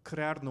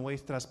crear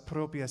nuestras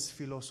propias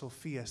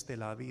filosofías de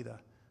la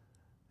vida,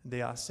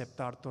 de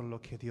aceptar todo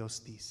lo que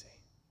Dios dice.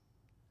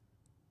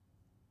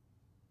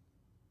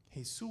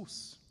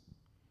 Jesús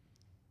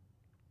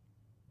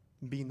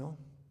vino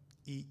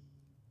y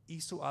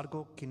hizo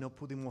algo que no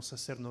pudimos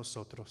hacer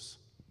nosotros.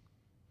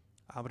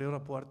 Abrió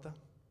la puerta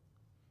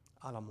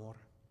al amor.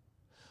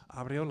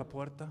 Abrió la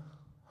puerta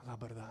a la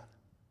verdad.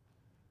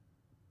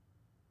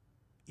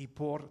 Y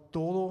por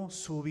toda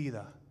su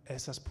vida,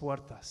 esas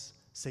puertas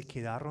se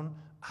quedaron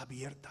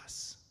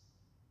abiertas.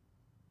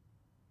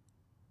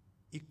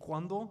 Y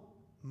cuando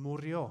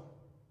murió,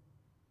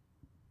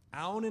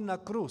 aún en la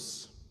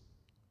cruz,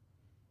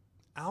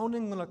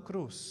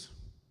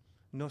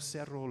 no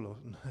cerró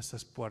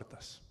esas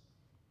puertas.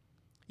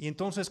 Y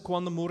entonces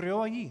cuando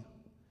murió allí,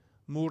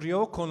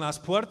 murió con las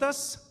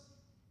puertas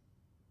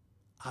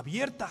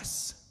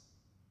abiertas.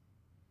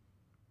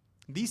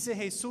 Dice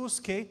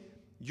Jesús que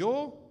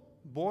yo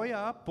voy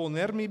a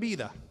poner mi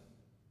vida.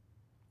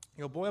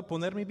 Yo voy a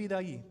poner mi vida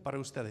ahí para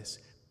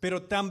ustedes.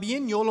 Pero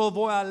también yo lo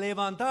voy a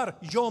levantar.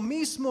 Yo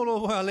mismo lo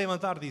voy a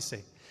levantar,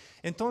 dice.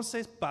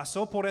 Entonces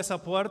pasó por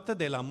esa puerta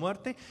de la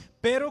muerte,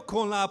 pero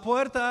con la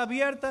puerta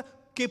abierta,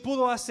 ¿qué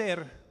pudo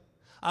hacer?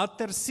 Al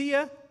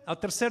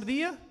tercer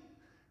día,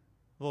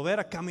 volver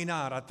a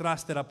caminar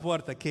atrás de la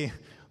puerta que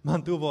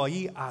mantuvo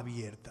ahí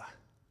abierta.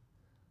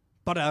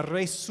 Para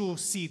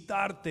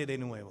resucitarte de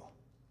nuevo.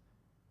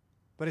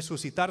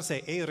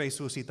 Resucitarse y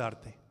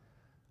resucitarte.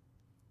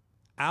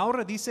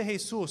 Ahora dice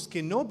Jesús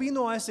que no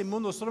vino a ese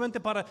mundo solamente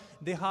para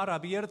dejar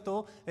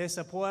abierto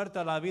esa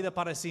puerta a la vida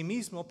para sí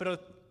mismo, pero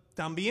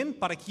también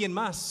para quién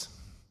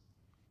más,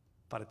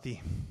 para ti.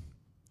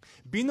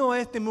 Vino a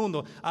este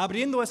mundo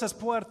abriendo esas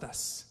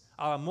puertas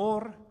al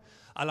amor,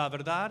 a la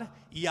verdad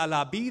y a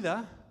la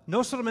vida,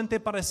 no solamente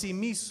para sí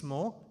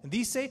mismo.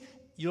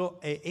 Dice, yo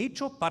he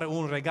hecho para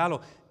un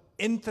regalo,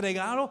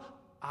 entregado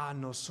a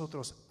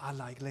nosotros, a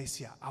la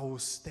iglesia, a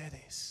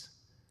ustedes.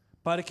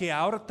 Para que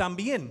ahora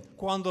también,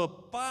 cuando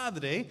el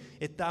Padre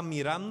está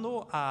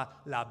mirando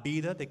a la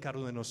vida de cada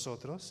uno de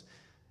nosotros,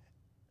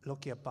 lo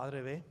que el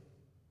Padre ve,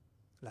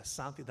 la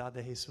santidad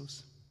de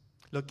Jesús,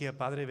 lo que el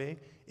Padre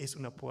ve es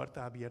una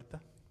puerta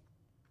abierta.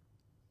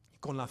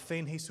 Con la fe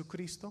en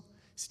Jesucristo,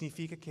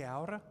 significa que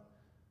ahora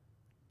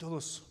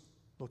todos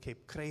los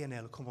que creen en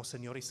Él como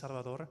Señor y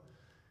Salvador,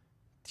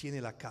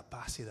 tienen la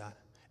capacidad,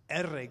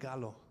 el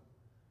regalo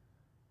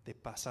de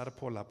pasar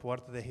por la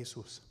puerta de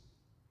Jesús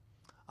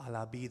a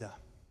la vida.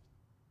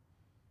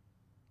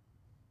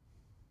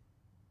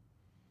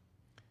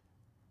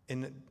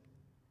 En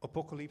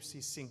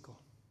Apocalipsis 5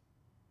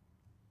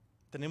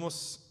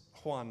 tenemos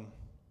Juan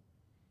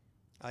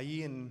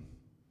ahí en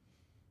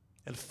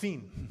el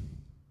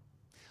fin,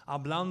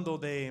 hablando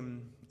de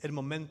el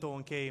momento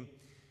en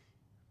que,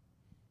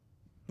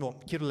 no,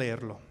 quiero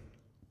leerlo.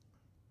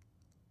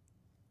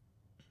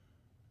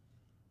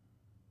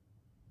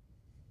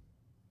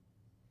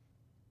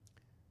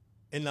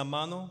 En la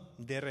mano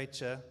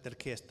derecha del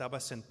que estaba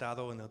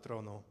sentado en el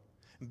trono,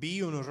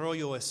 vi un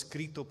rollo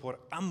escrito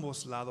por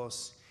ambos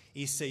lados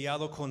y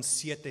sellado con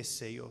 7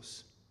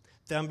 sellos.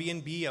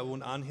 También vi a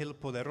un ángel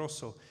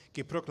poderoso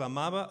que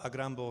proclamaba a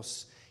gran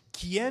voz: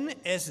 ¿quién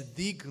es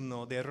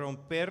digno de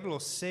romper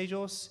los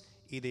sellos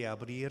y de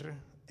abrir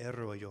el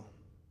rollo?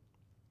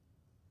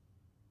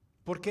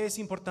 ¿Por qué es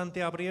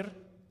importante abrir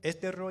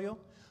este rollo?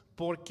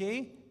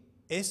 Porque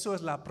eso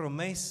es la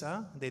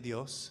promesa de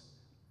Dios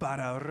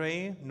para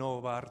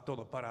renovar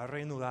todo, para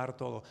reanudar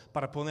todo,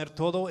 para poner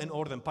todo en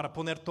orden, para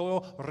poner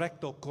todo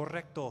recto,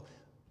 correcto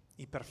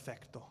y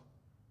perfecto,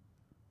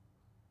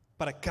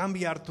 para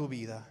cambiar tu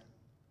vida.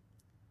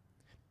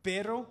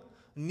 Pero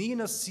ni en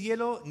el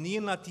cielo, ni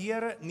en la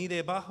tierra, ni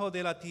debajo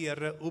de la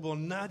tierra hubo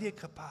nadie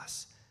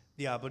capaz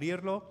de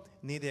abrirlo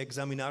ni de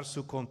examinar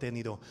su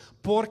contenido,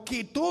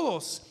 porque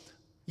todos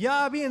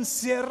ya habían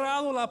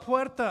cerrado la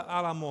puerta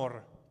al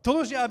amor,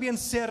 todos ya habían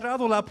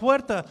cerrado la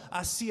puerta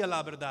hacia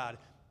la verdad.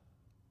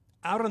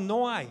 Ahora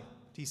no hay,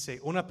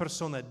 dice, una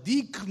persona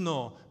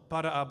digno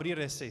para abrir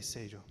ese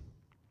sello.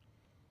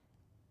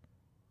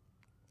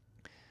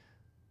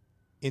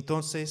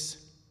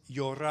 Entonces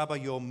lloraba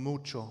yo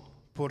mucho,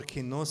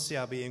 porque no se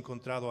había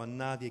encontrado a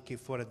nadie que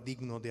fuera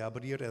digno de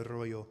abrir el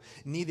rollo,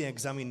 ni de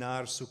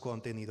examinar su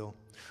contenido.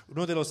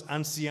 Uno de los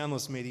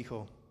ancianos me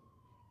dijo: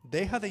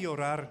 deja de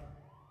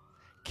llorar,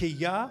 que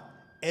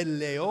ya el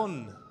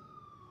león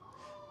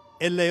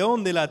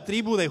de la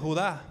tribu de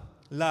Judá,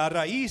 la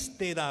raíz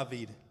de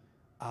David,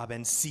 ha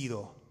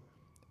vencido.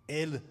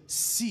 Él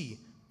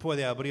sí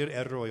puede abrir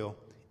el rollo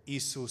y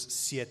sus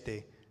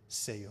 7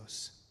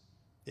 sellos.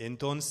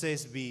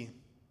 Entonces vi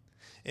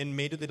en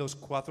medio de los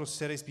 4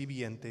 seres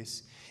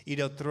vivientes y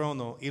del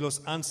trono y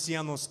los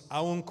ancianos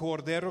a un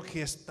cordero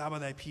que estaba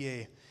de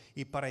pie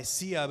y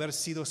parecía haber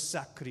sido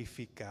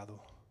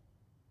sacrificado.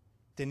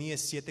 Tenía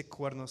 7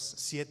 cuernos,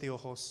 7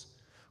 ojos,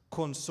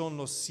 son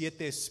los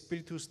 7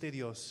 espíritus de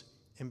Dios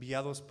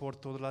enviados por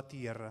toda la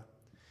tierra,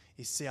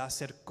 y se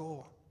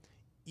acercó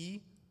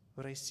y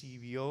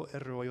recibió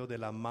el rollo de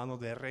la mano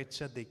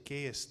derecha de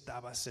que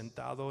estaba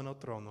sentado en el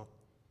trono.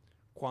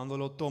 Cuando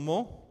lo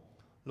tomó,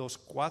 los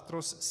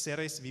 4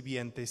 seres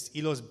vivientes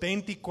y los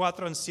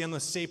 24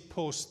 ancianos se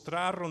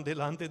postraron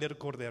delante del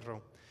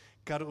Cordero.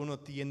 Cada uno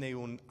tiene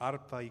un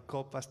arpa y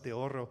copas de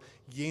oro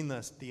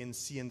llenas de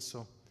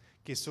incienso,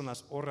 que son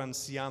las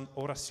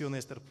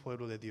oraciones del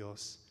pueblo de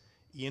Dios.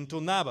 Y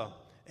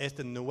entonaba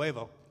este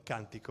nuevo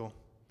cántico: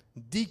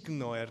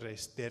 digno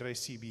eres de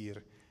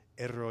recibir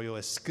el rollo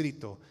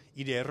escrito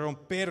y de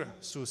romper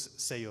sus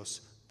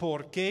sellos,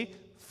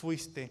 porque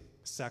fuiste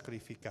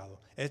sacrificado.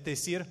 Es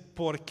decir,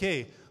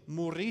 porque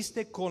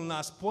muriste con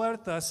las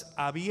puertas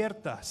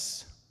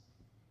abiertas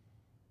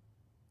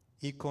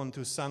y con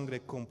tu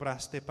sangre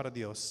compraste para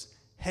Dios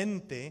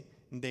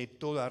gente de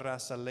toda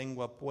raza,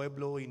 lengua,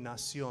 pueblo y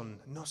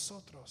nación.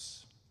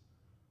 Nosotros,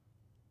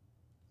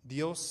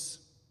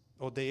 Dios,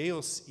 o de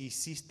ellos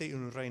hiciste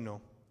un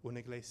reino, una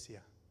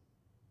iglesia.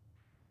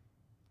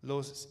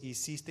 Los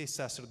hiciste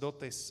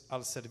sacerdotes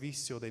al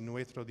servicio de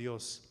nuestro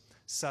Dios.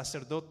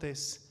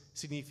 Sacerdotes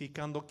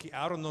significando que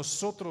ahora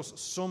nosotros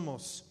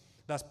somos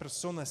las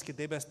personas que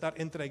deben estar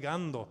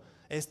entregando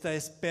esta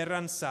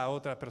esperanza a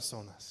otras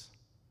personas,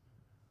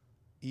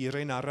 y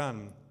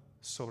reinarán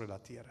sobre la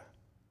tierra.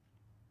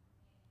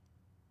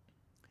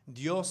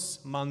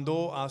 Dios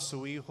mandó a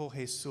su Hijo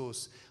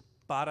Jesús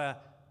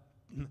para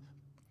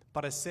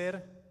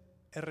ser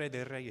el Rey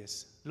de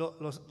Reyes.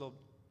 Lo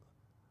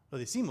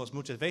decimos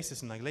muchas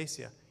veces en la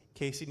iglesia.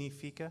 ¿Qué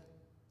significa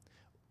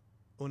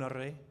un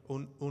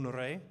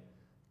rey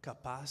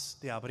capaz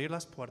de abrir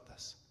las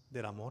puertas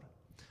del amor,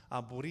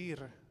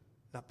 abrir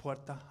la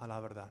puerta a la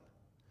verdad?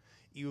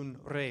 Y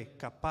un rey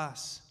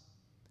capaz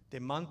de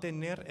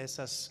mantener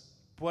esas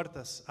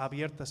puertas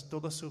abiertas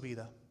toda su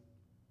vida,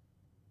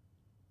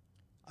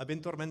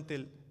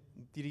 eventualmente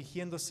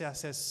dirigiéndose a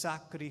ser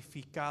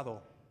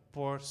sacrificado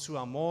por su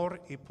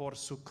amor y por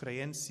su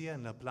creencia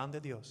en el plan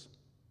de Dios,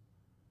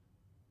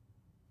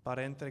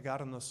 para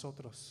entregar a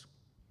nosotros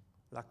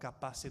la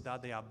capacidad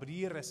de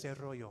abrir ese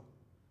rollo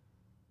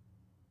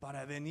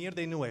para venir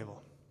de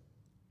nuevo.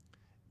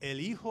 El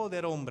Hijo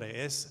del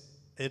Hombre es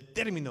el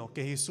término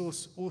que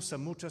Jesús usa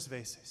muchas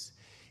veces,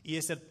 y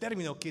es el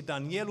término que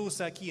Daniel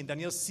usa aquí en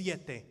Daniel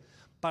 7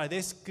 para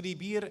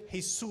describir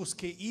Jesús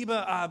que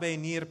iba a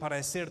venir para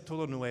hacer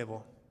todo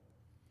nuevo.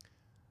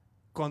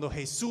 Cuando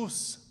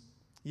Jesús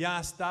ya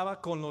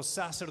estaba con los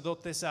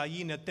sacerdotes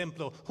allí en el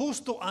templo,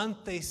 justo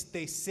antes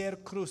de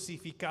ser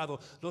crucificado,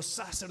 los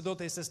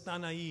sacerdotes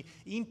están ahí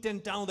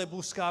intentando de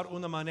buscar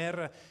una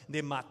manera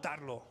de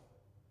matarlo,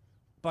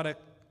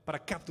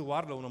 para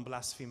capturarlo en una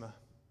blasfema.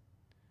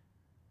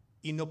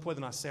 Y no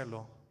pueden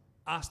hacerlo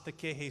hasta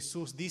que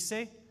Jesús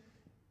dice: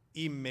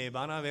 y me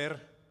van a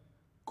ver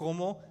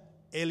como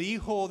el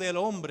Hijo del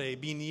Hombre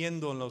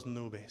viniendo en las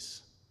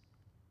nubes.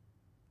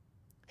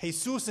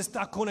 Jesús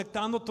está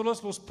conectando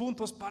todos los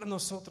puntos para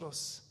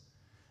nosotros.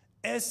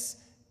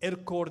 Es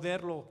el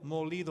cordero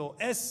molido,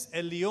 es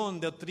el león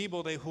del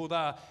tribu de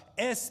Judá,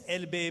 es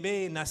el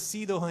bebé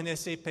nacido en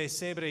ese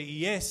pesebre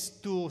y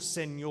es tu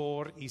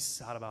Señor y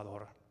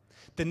Salvador.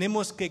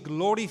 Tenemos que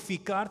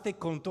glorificarte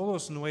con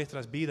todas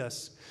nuestras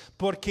vidas,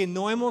 porque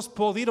no hemos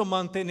podido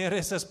mantener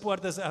esas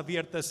puertas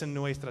abiertas en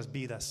nuestras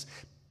vidas,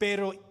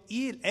 pero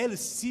Él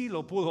sí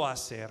lo pudo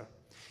hacer,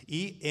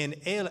 y en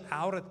Él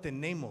ahora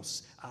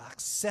tenemos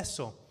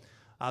acceso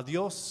a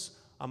Dios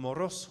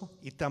amoroso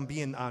y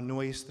también a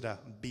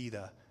nuestra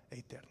vida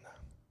eterna.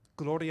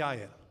 Gloria a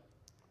Él.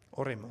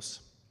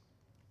 Oremos.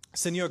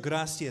 Señor,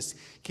 gracias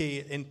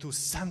que en tu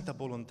santa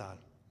voluntad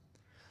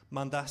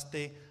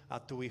mandaste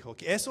a tu Hijo,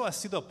 que eso ha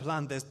sido el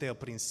plan desde el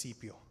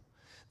principio,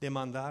 de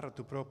mandar a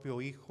tu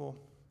propio Hijo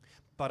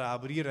para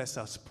abrir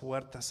esas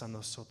puertas a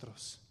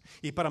nosotros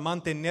y para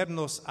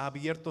mantenernos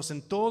abiertos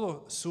en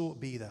toda su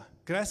vida.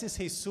 Gracias,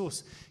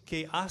 Jesús,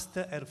 que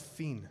hasta el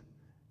fin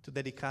tú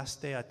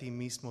dedicaste a ti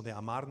mismo de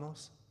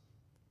amarnos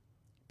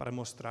para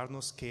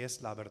mostrarnos qué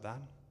es la verdad,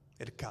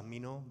 el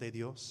camino de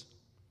Dios.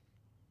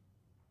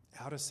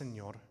 Ahora,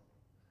 Señor,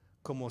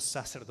 como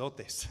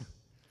sacerdotes,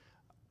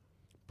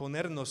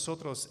 poner en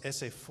nosotros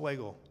ese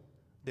fuego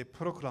de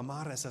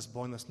proclamar esas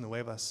buenas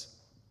nuevas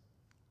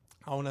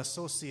a una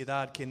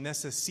sociedad que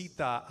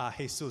necesita a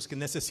Jesús, que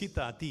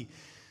necesita a ti,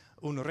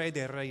 un Rey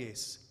de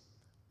Reyes,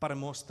 para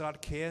mostrar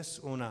qué es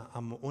un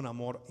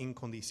amor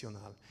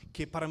incondicional,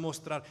 que para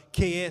mostrar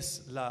qué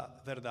es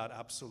la verdad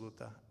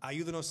absoluta.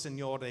 Ayúdanos,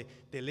 Señor,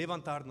 de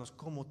levantarnos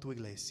como tu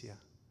iglesia,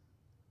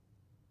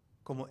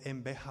 como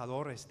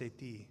embajadores de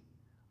ti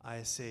a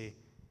ese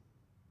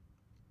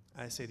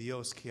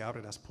Dios que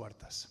abre las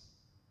puertas.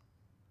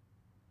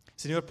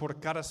 Señor, por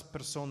cada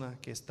persona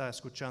que está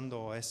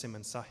escuchando ese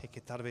mensaje,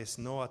 que tal vez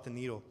no ha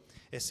tenido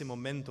ese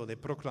momento de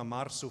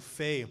proclamar su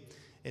fe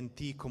en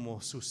ti como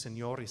su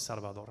Señor y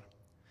Salvador.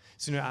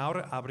 Señor,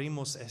 ahora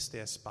abrimos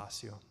este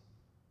espacio.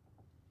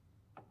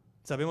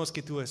 Sabemos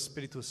que tu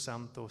Espíritu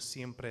Santo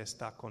siempre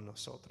está con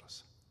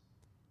nosotros,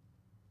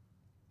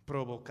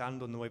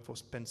 provocando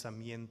nuevos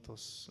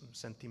pensamientos,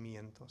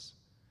 sentimientos.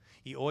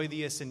 Y hoy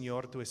día,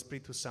 Señor, tu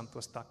Espíritu Santo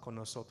está con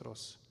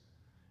nosotros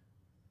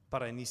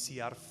para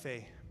iniciar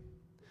fe,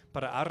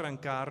 para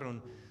arrancar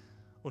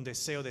un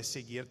deseo de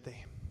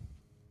seguirte,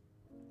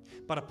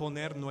 para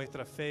poner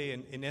nuestra fe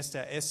en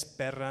esta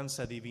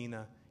esperanza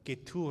divina que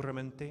tú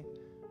realmente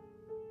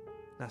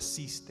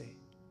naciste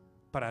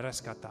para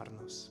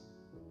rescatarnos.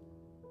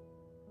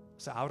 O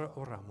sea, ahora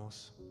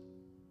oramos.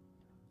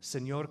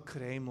 Señor,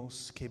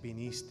 creemos que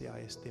viniste a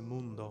este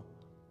mundo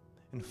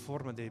en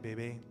forma de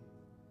bebé.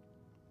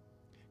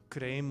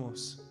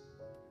 Creemos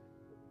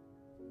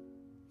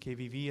que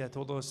vivía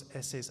todos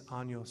esos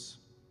años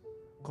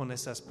con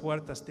esas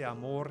puertas de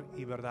amor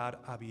y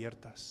verdad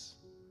abiertas.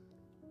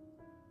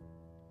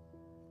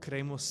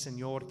 Creemos,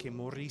 Señor, que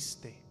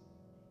moriste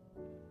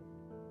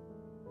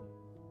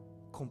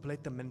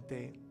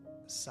completamente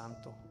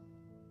santo,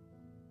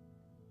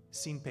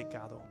 sin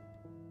pecado.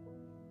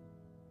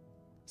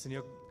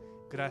 Señor,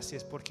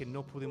 gracias porque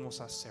no pudimos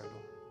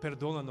hacerlo.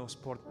 Perdónanos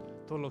por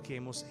todo lo que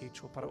hemos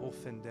hecho para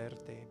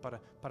ofenderte,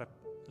 para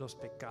los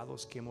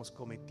pecados que hemos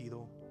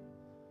cometido.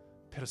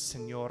 Pero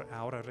Señor,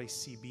 ahora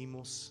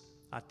recibimos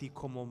a ti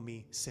como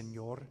mi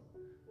Señor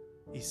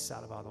y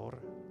Salvador,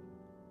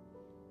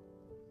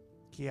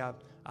 que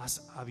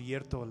has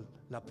abierto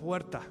la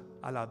puerta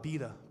a la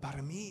vida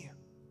para mí.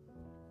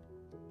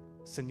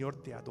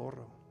 Señor, te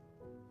adoro.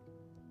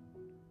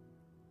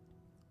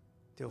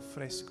 Te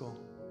ofrezco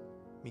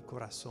mi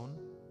corazón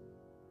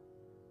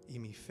y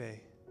mi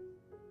fe.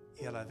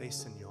 Y a la vez,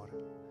 Señor,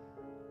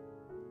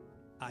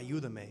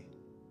 ayúdame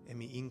en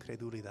mi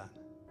incredulidad.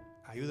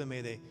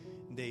 Ayúdame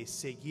de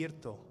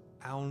seguirte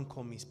aún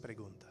con mis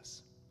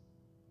preguntas.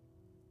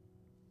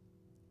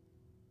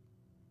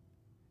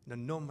 En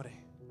el nombre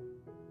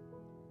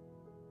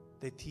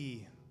de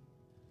ti,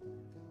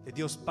 de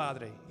Dios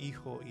Padre,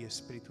 Hijo y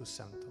Espíritu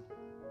Santo,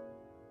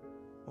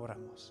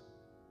 oramos.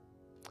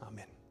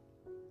 Amén.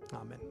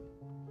 Amén.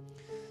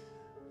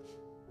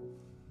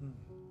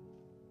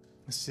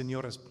 El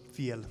Señor es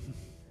fiel.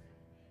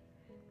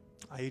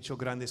 Ha hecho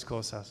grandes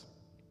cosas.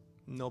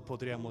 No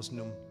podríamos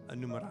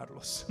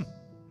enumerarlos.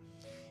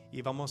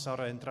 Y vamos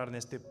ahora a entrar en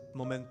este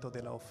momento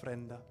de la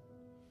ofrenda.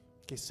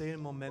 Que sea el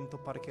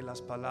momento para que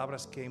las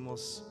palabras que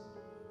hemos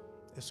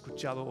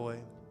escuchado hoy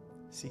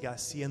siga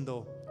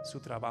haciendo su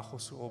trabajo,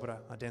 su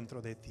obra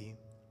adentro de ti.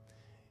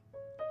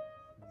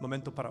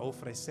 Momento para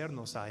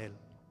ofrecernos a Él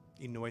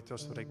y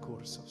nuestros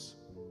recursos.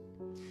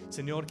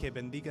 Señor, que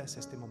bendigas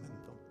este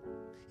momento.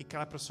 Y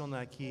cada persona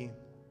aquí,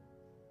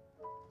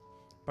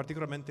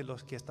 particularmente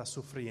los que están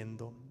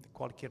sufriendo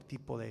cualquier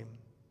tipo de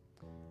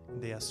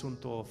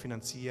asunto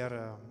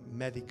financiero,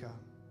 médica,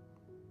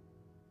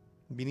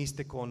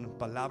 viniste con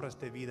palabras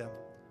de vida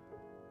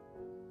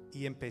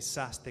y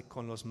empezaste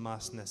con los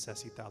más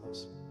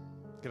necesitados.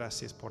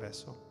 Gracias por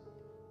eso.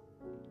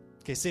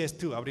 Que seas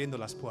tú abriendo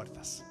las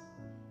puertas.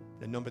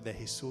 En el nombre de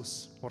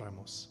Jesús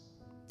oramos.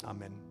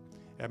 Amén.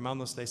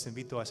 Hermanos, les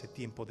invito a ese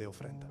tiempo de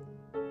ofrenda.